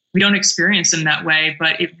patterns. We don't experience them that way,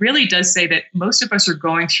 but it really does say that most of us are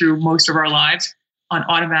going through most of our lives on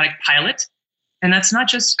automatic pilot. And that's not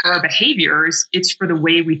just for our behaviors, it's for the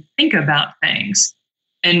way we think about things.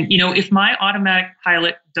 And, if my automatic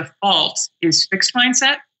pilot default is fixed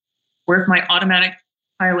mindset, or if my automatic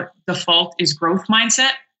pilot default is growth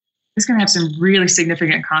mindset, it's going to have some really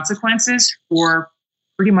significant consequences for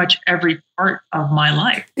pretty much every part of my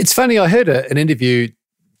life. It's funny, I heard an interview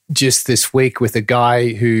just this week with a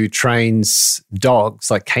guy who trains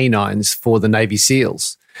dogs, like canines, for the Navy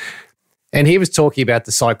SEALs. And he was talking about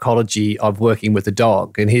the psychology of working with a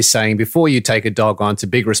dog. And he's saying, before you take a dog on, it's a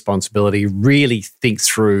big responsibility, really think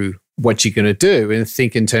through what you're going to do and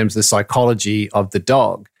think in terms of the psychology of the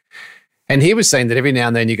dog. And he was saying that every now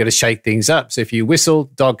and then you've got to shake things up. So if you whistle,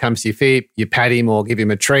 dog comes to your feet, you pat him or give him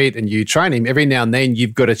a treat and you train him, every now and then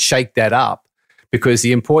you've got to shake that up, because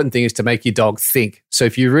the important thing is to make your dog think. So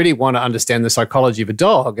if you really want to understand the psychology of a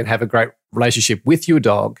dog and have a great relationship with your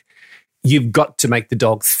dog, you've got to make the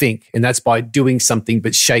dog think. And that's by doing something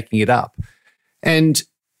but shaking it up. And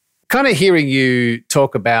kind of hearing you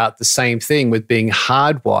talk about the same thing with being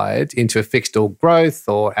hardwired into a fixed or growth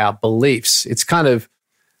or our beliefs, it's kind of,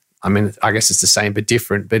 I guess it's the same but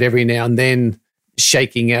different, but every now and then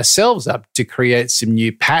shaking ourselves up to create some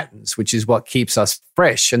new patterns, which is what keeps us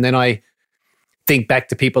fresh. And then I think back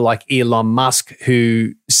to people like Elon Musk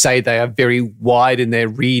who say they are very wide in their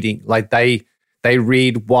reading. Like they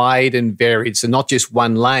read wide and varied. So not just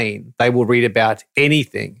one lane. They will read about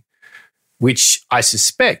anything, which I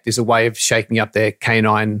suspect is a way of shaking up their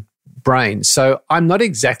canine brain. So I'm not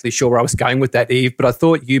exactly sure where I was going with that, Eve, but I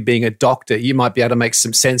thought you being a doctor, you might be able to make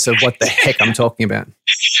some sense of what the heck I'm talking about.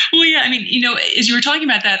 Well, yeah, I mean, as you were talking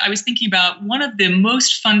about that, I was thinking about one of the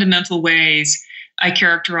most fundamental ways I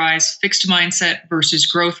characterize fixed mindset versus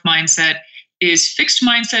growth mindset is fixed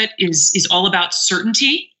mindset is all about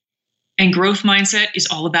certainty, and growth mindset is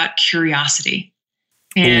all about curiosity.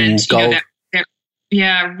 And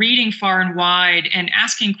reading far and wide and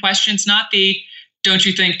asking questions, not the don't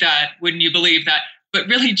you think that, wouldn't you believe that, but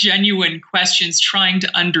really genuine questions, trying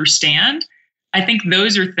to understand. I think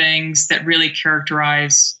those are things that really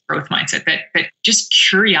characterize growth mindset, that just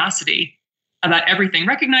curiosity about everything,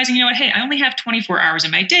 recognizing, hey, I only have 24 hours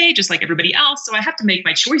in my day, just like everybody else. So I have to make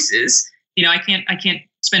my choices. I can't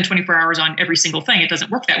spend 24 hours on every single thing. It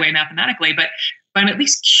doesn't work that way mathematically, but I'm at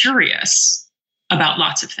least curious about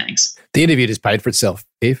lots of things. The interview just paid for itself,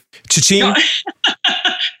 Eve. Cha-ching.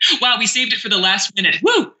 Wow, we saved it for the last minute.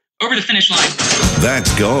 Woo! Over the finish line.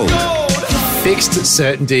 That's gold. Fixed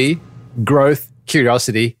certainty, growth,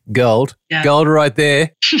 curiosity, gold. Yeah. Gold right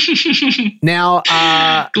there. Now,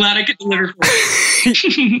 glad I could deliver for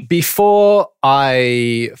you. Before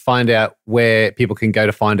I find out where people can go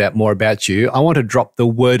to find out more about you, I want to drop the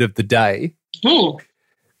word of the day. Ooh.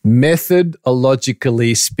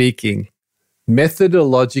 Methodologically speaking.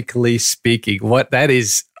 Methodologically speaking. What that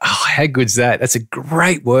is, how good's that? That's a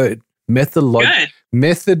great word.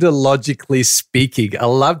 Methodologically speaking. I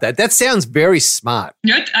love that. That sounds very smart.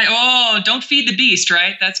 Don't feed the beast,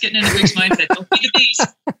 right? That's getting into fixed mindset. Don't feed the beast.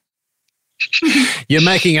 You're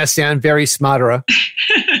making us sound very smarter.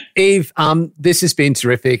 Eve, this has been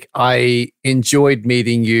terrific. I enjoyed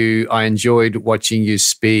meeting you. I enjoyed watching you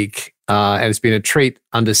speak. And it's been a treat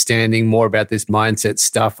understanding more about this mindset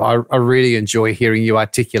stuff. I really enjoy hearing you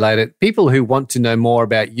articulate it. People who want to know more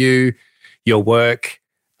about you, your work,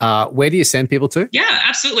 where do you send people to? Yeah,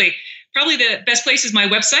 absolutely. Probably the best place is my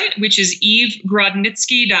website, which is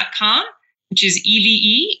evegrodnitzky.com, which is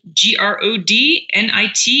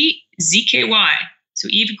EveGrodnitzky. So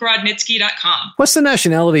evegrodnitzky.com. What's the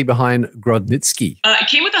nationality behind Grodnitzky? It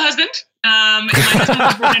came with a husband. My husband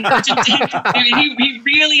was born in Argentina. He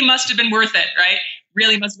really must have been worth it, right?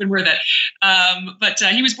 Really must have been worth it. But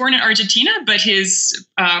he was born in Argentina, but his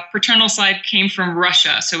paternal side came from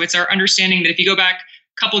Russia. So it's our understanding that if you go back a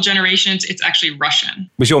couple generations, it's actually Russian.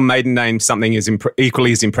 Was your maiden name something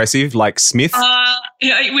equally as impressive, like Smith?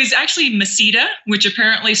 It was actually Masita, which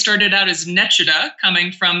apparently started out as Nechida,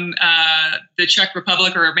 coming from the Czech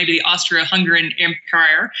Republic or maybe the Austro-Hungarian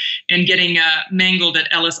Empire, and getting mangled at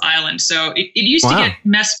Ellis Island. So it used to get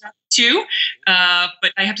messed up too,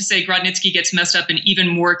 but I have to say Grodnitzky gets messed up in even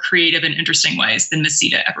more creative and interesting ways than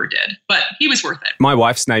Masita ever did. But he was worth it. My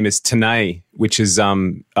wife's name is Tanae, which is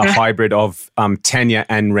a hybrid of Tanya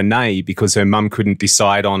and Renee, because her mum couldn't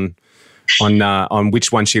decide on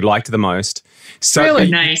which one she liked the most. So really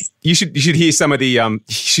nice. You should hear some of the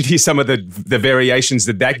variations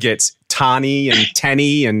that gets. Tani and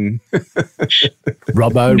Tanny and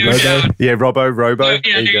Robo. Yeah, Robo. Yeah,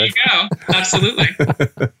 there you go. Absolutely.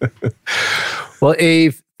 Well,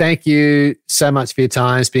 Eve, thank you so much for your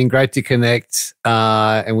time. It's been great to connect,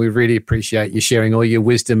 and we really appreciate you sharing all your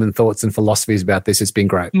wisdom and thoughts and philosophies about this. It's been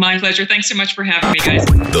great. My pleasure. Thanks so much for having me, guys.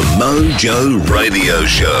 The Mojo Radio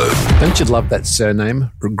Show. Don't you love that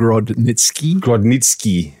surname, Grodnitzky?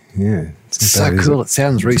 Grodnitzky. Yeah. It's so cool. It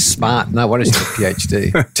sounds really smart. No wonder she's a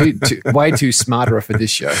PhD. Way too smarter for this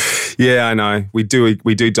show. Yeah, I know. We do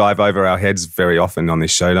dive over our heads very often on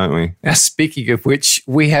this show, don't we? Now, speaking of which,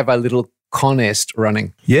 we have a little contest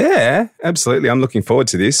running. Yeah, absolutely. I'm looking forward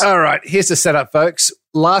to this. All right, here's the setup, folks.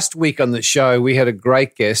 Last week on the show, we had a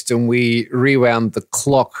great guest and we rewound the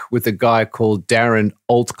clock with a guy called Darren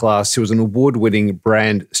Altglass, who is an award-winning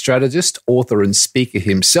brand strategist, author and speaker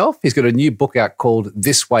himself. He's got a new book out called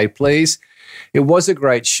This Way, Please. It was a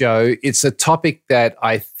great show. It's a topic that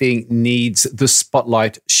I think needs the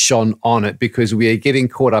spotlight shone on it because we are getting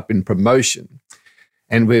caught up in promotion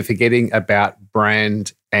and we're forgetting about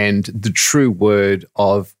brand and the true word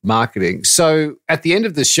of marketing. So at the end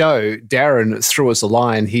of the show, Darren threw us a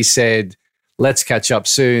line. He said, let's catch up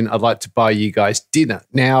soon. I'd like to buy you guys dinner.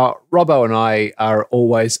 Now, Robbo and I are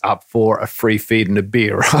always up for a free feed and a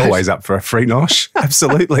beer, right? Always up for a free nosh.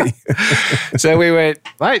 Absolutely. So we went,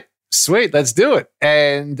 mate, sweet, let's do it.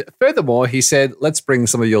 And furthermore, he said, let's bring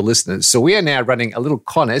some of your listeners. So we are now running a little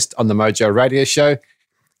contest on the Mojo Radio Show.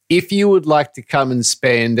 If you would like to come and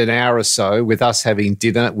spend an hour or so with us having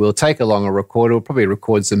dinner, we'll take along a recorder. We'll probably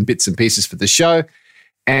record some bits and pieces for the show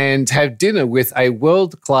and have dinner with a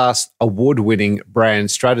world-class award-winning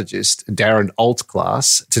brand strategist, Darren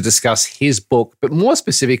Altglass, to discuss his book. But more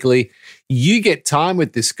specifically, you get time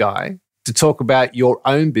with this guy to talk about your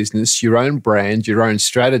own business, your own brand, your own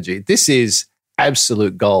strategy. This is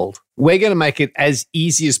absolute gold. We're going to make it as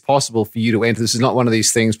easy as possible for you to enter. This is not one of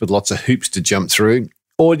these things with lots of hoops to jump through.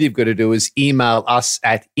 All you've got to do is email us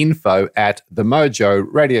at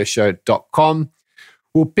info@themojoradioshow.com.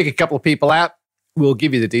 We'll pick a couple of people out. We'll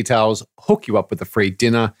give you the details, hook you up with a free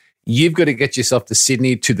dinner. You've got to get yourself to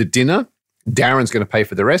Sydney to the dinner. Darren's going to pay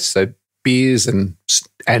for the rest. So beers and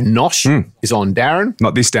nosh is on Darren.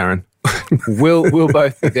 Not this Darren. We'll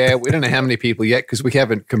both be there. We don't know how many people yet because we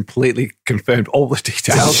haven't completely confirmed all the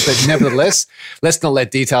details. But nevertheless, let's not let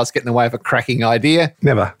details get in the way of a cracking idea.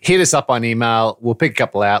 Never. Hit us up on email. We'll pick a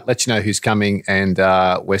couple out, let you know who's coming, and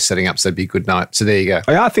we're setting up. So it'd be a good night. So there you go.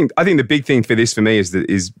 I think the big thing for this for me is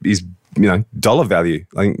dollar value.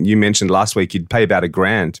 I think you mentioned last week you'd pay about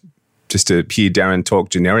 $1,000 just to hear Darren talk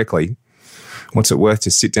generically. What's it worth to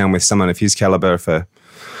sit down with someone of his caliber for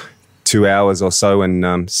 2 hours or so and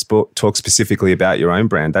talk specifically about your own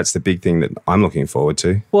brand? That's the big thing that I'm looking forward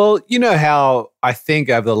to. Well, you know how I think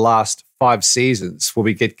over the last 5 seasons where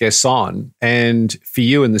we get guests on, and for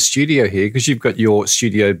you in the studio here, because you've got your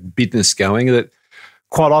studio business going, that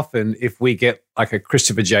quite often if we get like a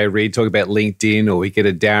Christopher J. Reed talking about LinkedIn, or we get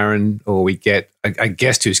a Darren, or we get a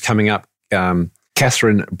guest who's coming up,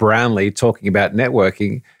 Catherine Brownlee, talking about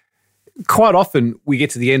networking, quite often we get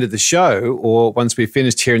to the end of the show, or once we've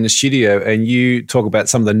finished here in the studio, and you talk about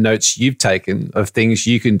some of the notes you've taken of things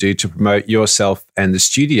you can do to promote yourself and the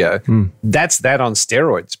studio. That's that on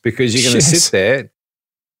steroids, because you're going to sit there,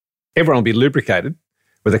 everyone will be lubricated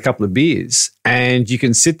with a couple of beers, and you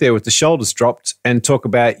can sit there with the shoulders dropped and talk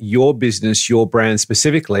about your business, your brand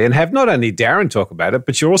specifically, and have not only Darren talk about it,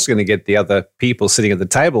 but you're also going to get the other people sitting at the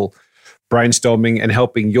table brainstorming and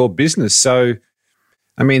helping your business. So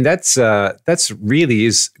I mean, that's really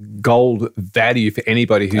is gold value for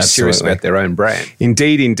anybody who's serious about their own brand.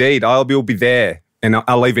 Indeed. I'll be there, and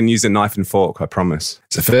I'll even use a knife and fork, I promise.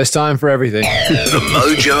 It's the first time for everything. The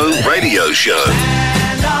Mojo Radio Show.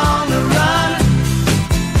 Band on the run.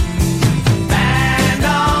 Band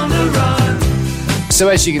on the run. So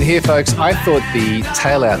as you can hear, folks, I thought the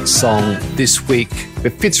tail out song this week,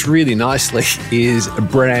 that fits really nicely, is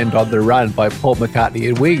Brand on the Run by Paul McCartney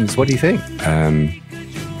and Wings. What do you think?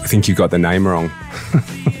 I think you got the name wrong.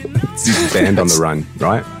 It's Band on the Run,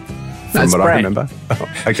 right? That's what brand. I remember. Oh,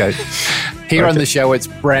 okay. Here on the show, it's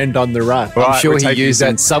Brand on the Run. Right, I'm sure we're he taking used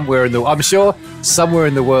some- that somewhere in the. I'm sure somewhere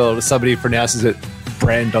in the world somebody pronounces it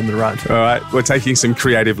Brand on the Run. All right, we're taking some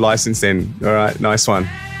creative license then. All right, nice one.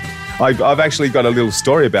 I've actually got a little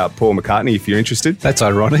story about Paul McCartney, if you're interested. That's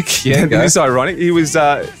ironic. Yeah, It is ironic. He was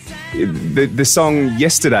the song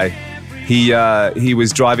Yesterday. He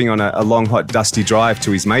was driving on a long, hot, dusty drive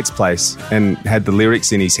to his mate's place and had the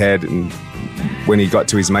lyrics in his head. And when he got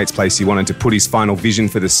to his mate's place, he wanted to put his final vision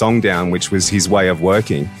for the song down, which was his way of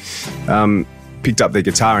working. Picked up the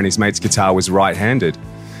guitar, and his mate's guitar was right-handed.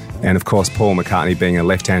 And of course, Paul McCartney being a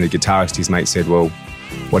left-handed guitarist, his mate said, "Well,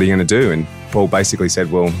 what are you going to do?" And Paul basically said,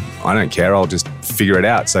 "Well, I don't care. I'll just figure it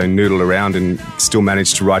out." So noodled around and still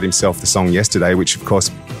managed to write himself the song Yesterday, which of course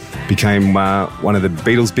became one of the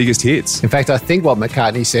Beatles' biggest hits. In fact, I think what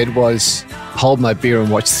McCartney said was, "Hold my beer and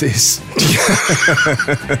watch this."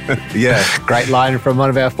 Yeah. Great line from one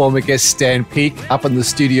of our former guests, Stan Peake, up on the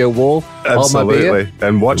studio wall. Hold my beer Absolutely.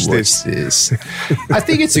 And watch this. I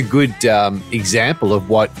think it's a good example of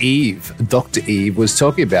what Dr. Eve was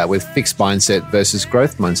talking about with fixed mindset versus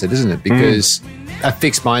growth mindset, isn't it? Because a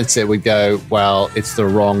fixed mindset would go, well, it's the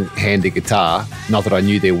wrong-handed guitar. Not that I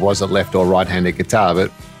knew there was a left or right-handed guitar,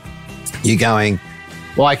 but you're going,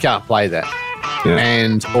 well, I can't play that. Yeah.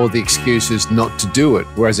 And all the excuses not to do it.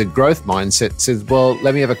 Whereas a growth mindset says, well,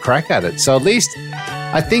 let me have a crack at it. So at least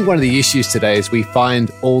I think one of the issues today is we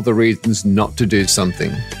find all the reasons not to do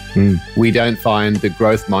something. We don't find the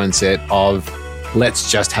growth mindset of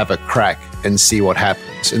let's just have a crack and see what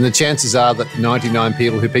happens. And the chances are that 99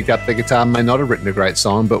 people who pick up the guitar may not have written a great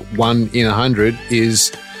song, but 1 in 100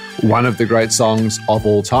 is one of the great songs of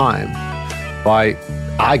all time by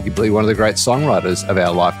arguably one of the great songwriters of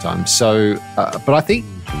our lifetime. So, but I think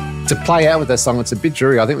to play out with that song, it's a bit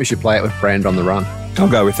dreary. I think we should play it with Brand on the Run. I'll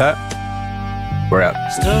go with that. We're out.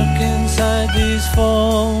 Stuck inside these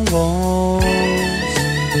 4 walls,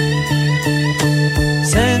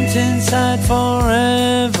 sent inside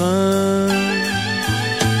forever,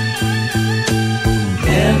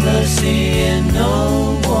 never seeing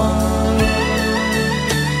no one.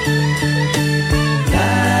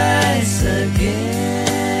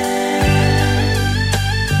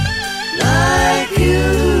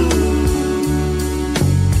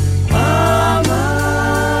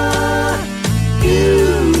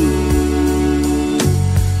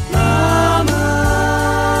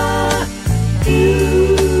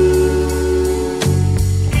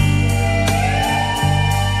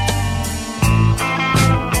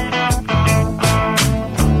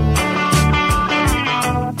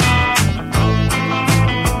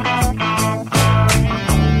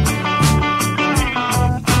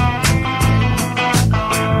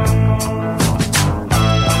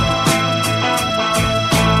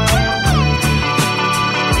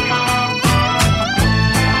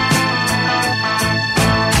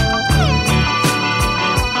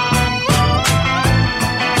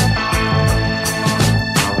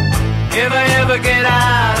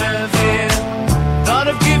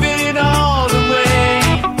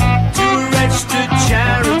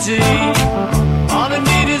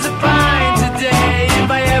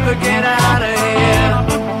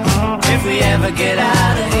 gotta get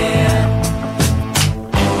out of here.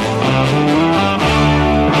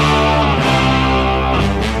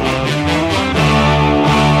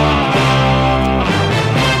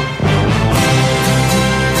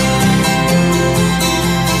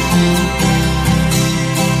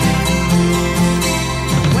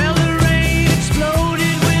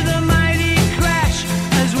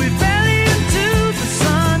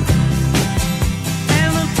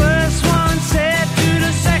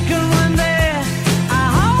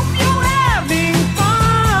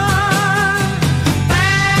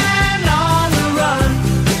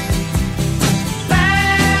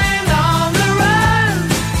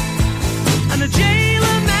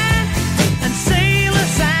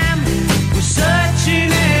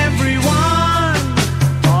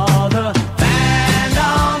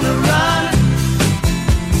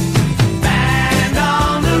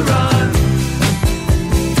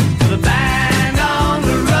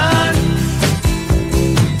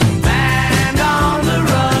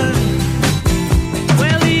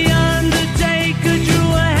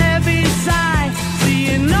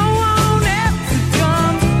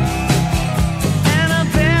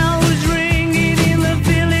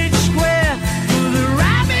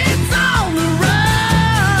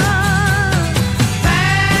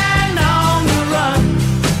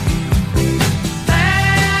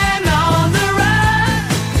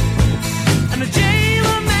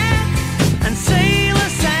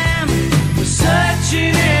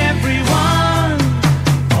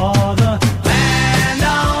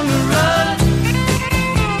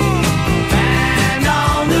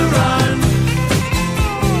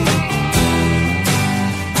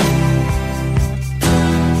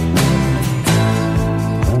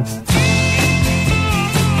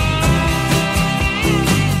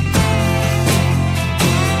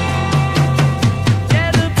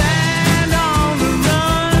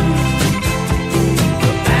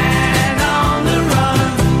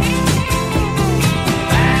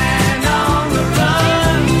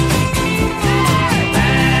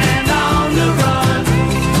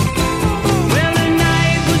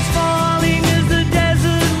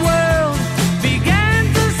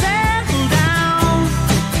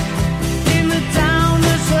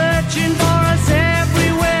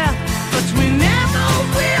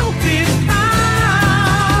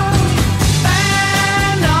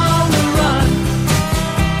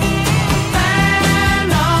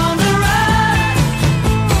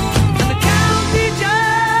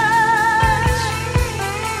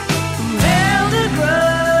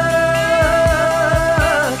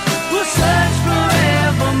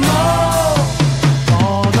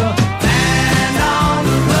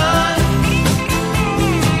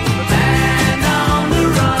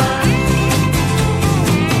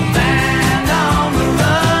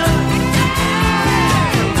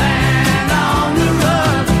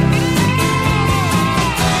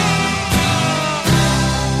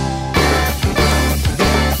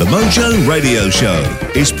 Mojo Radio Show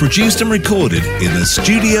is produced and recorded in the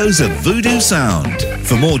studios of Voodoo Sound.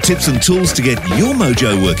 For more tips and tools to get your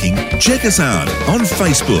mojo working, check us out on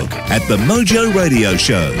Facebook at The Mojo Radio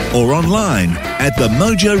Show or online at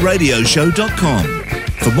themojoradioshow.com.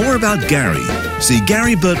 For more about Gary, see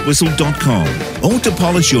GaryBurtWhistle.com, or to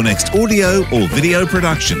polish your next audio or video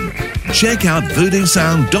production, check out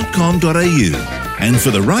voodoosound.com.au. And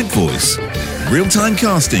for the right voice,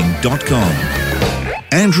 realtimecasting.com.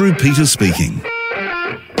 Andrew Peters speaking.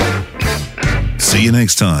 See you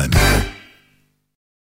next time.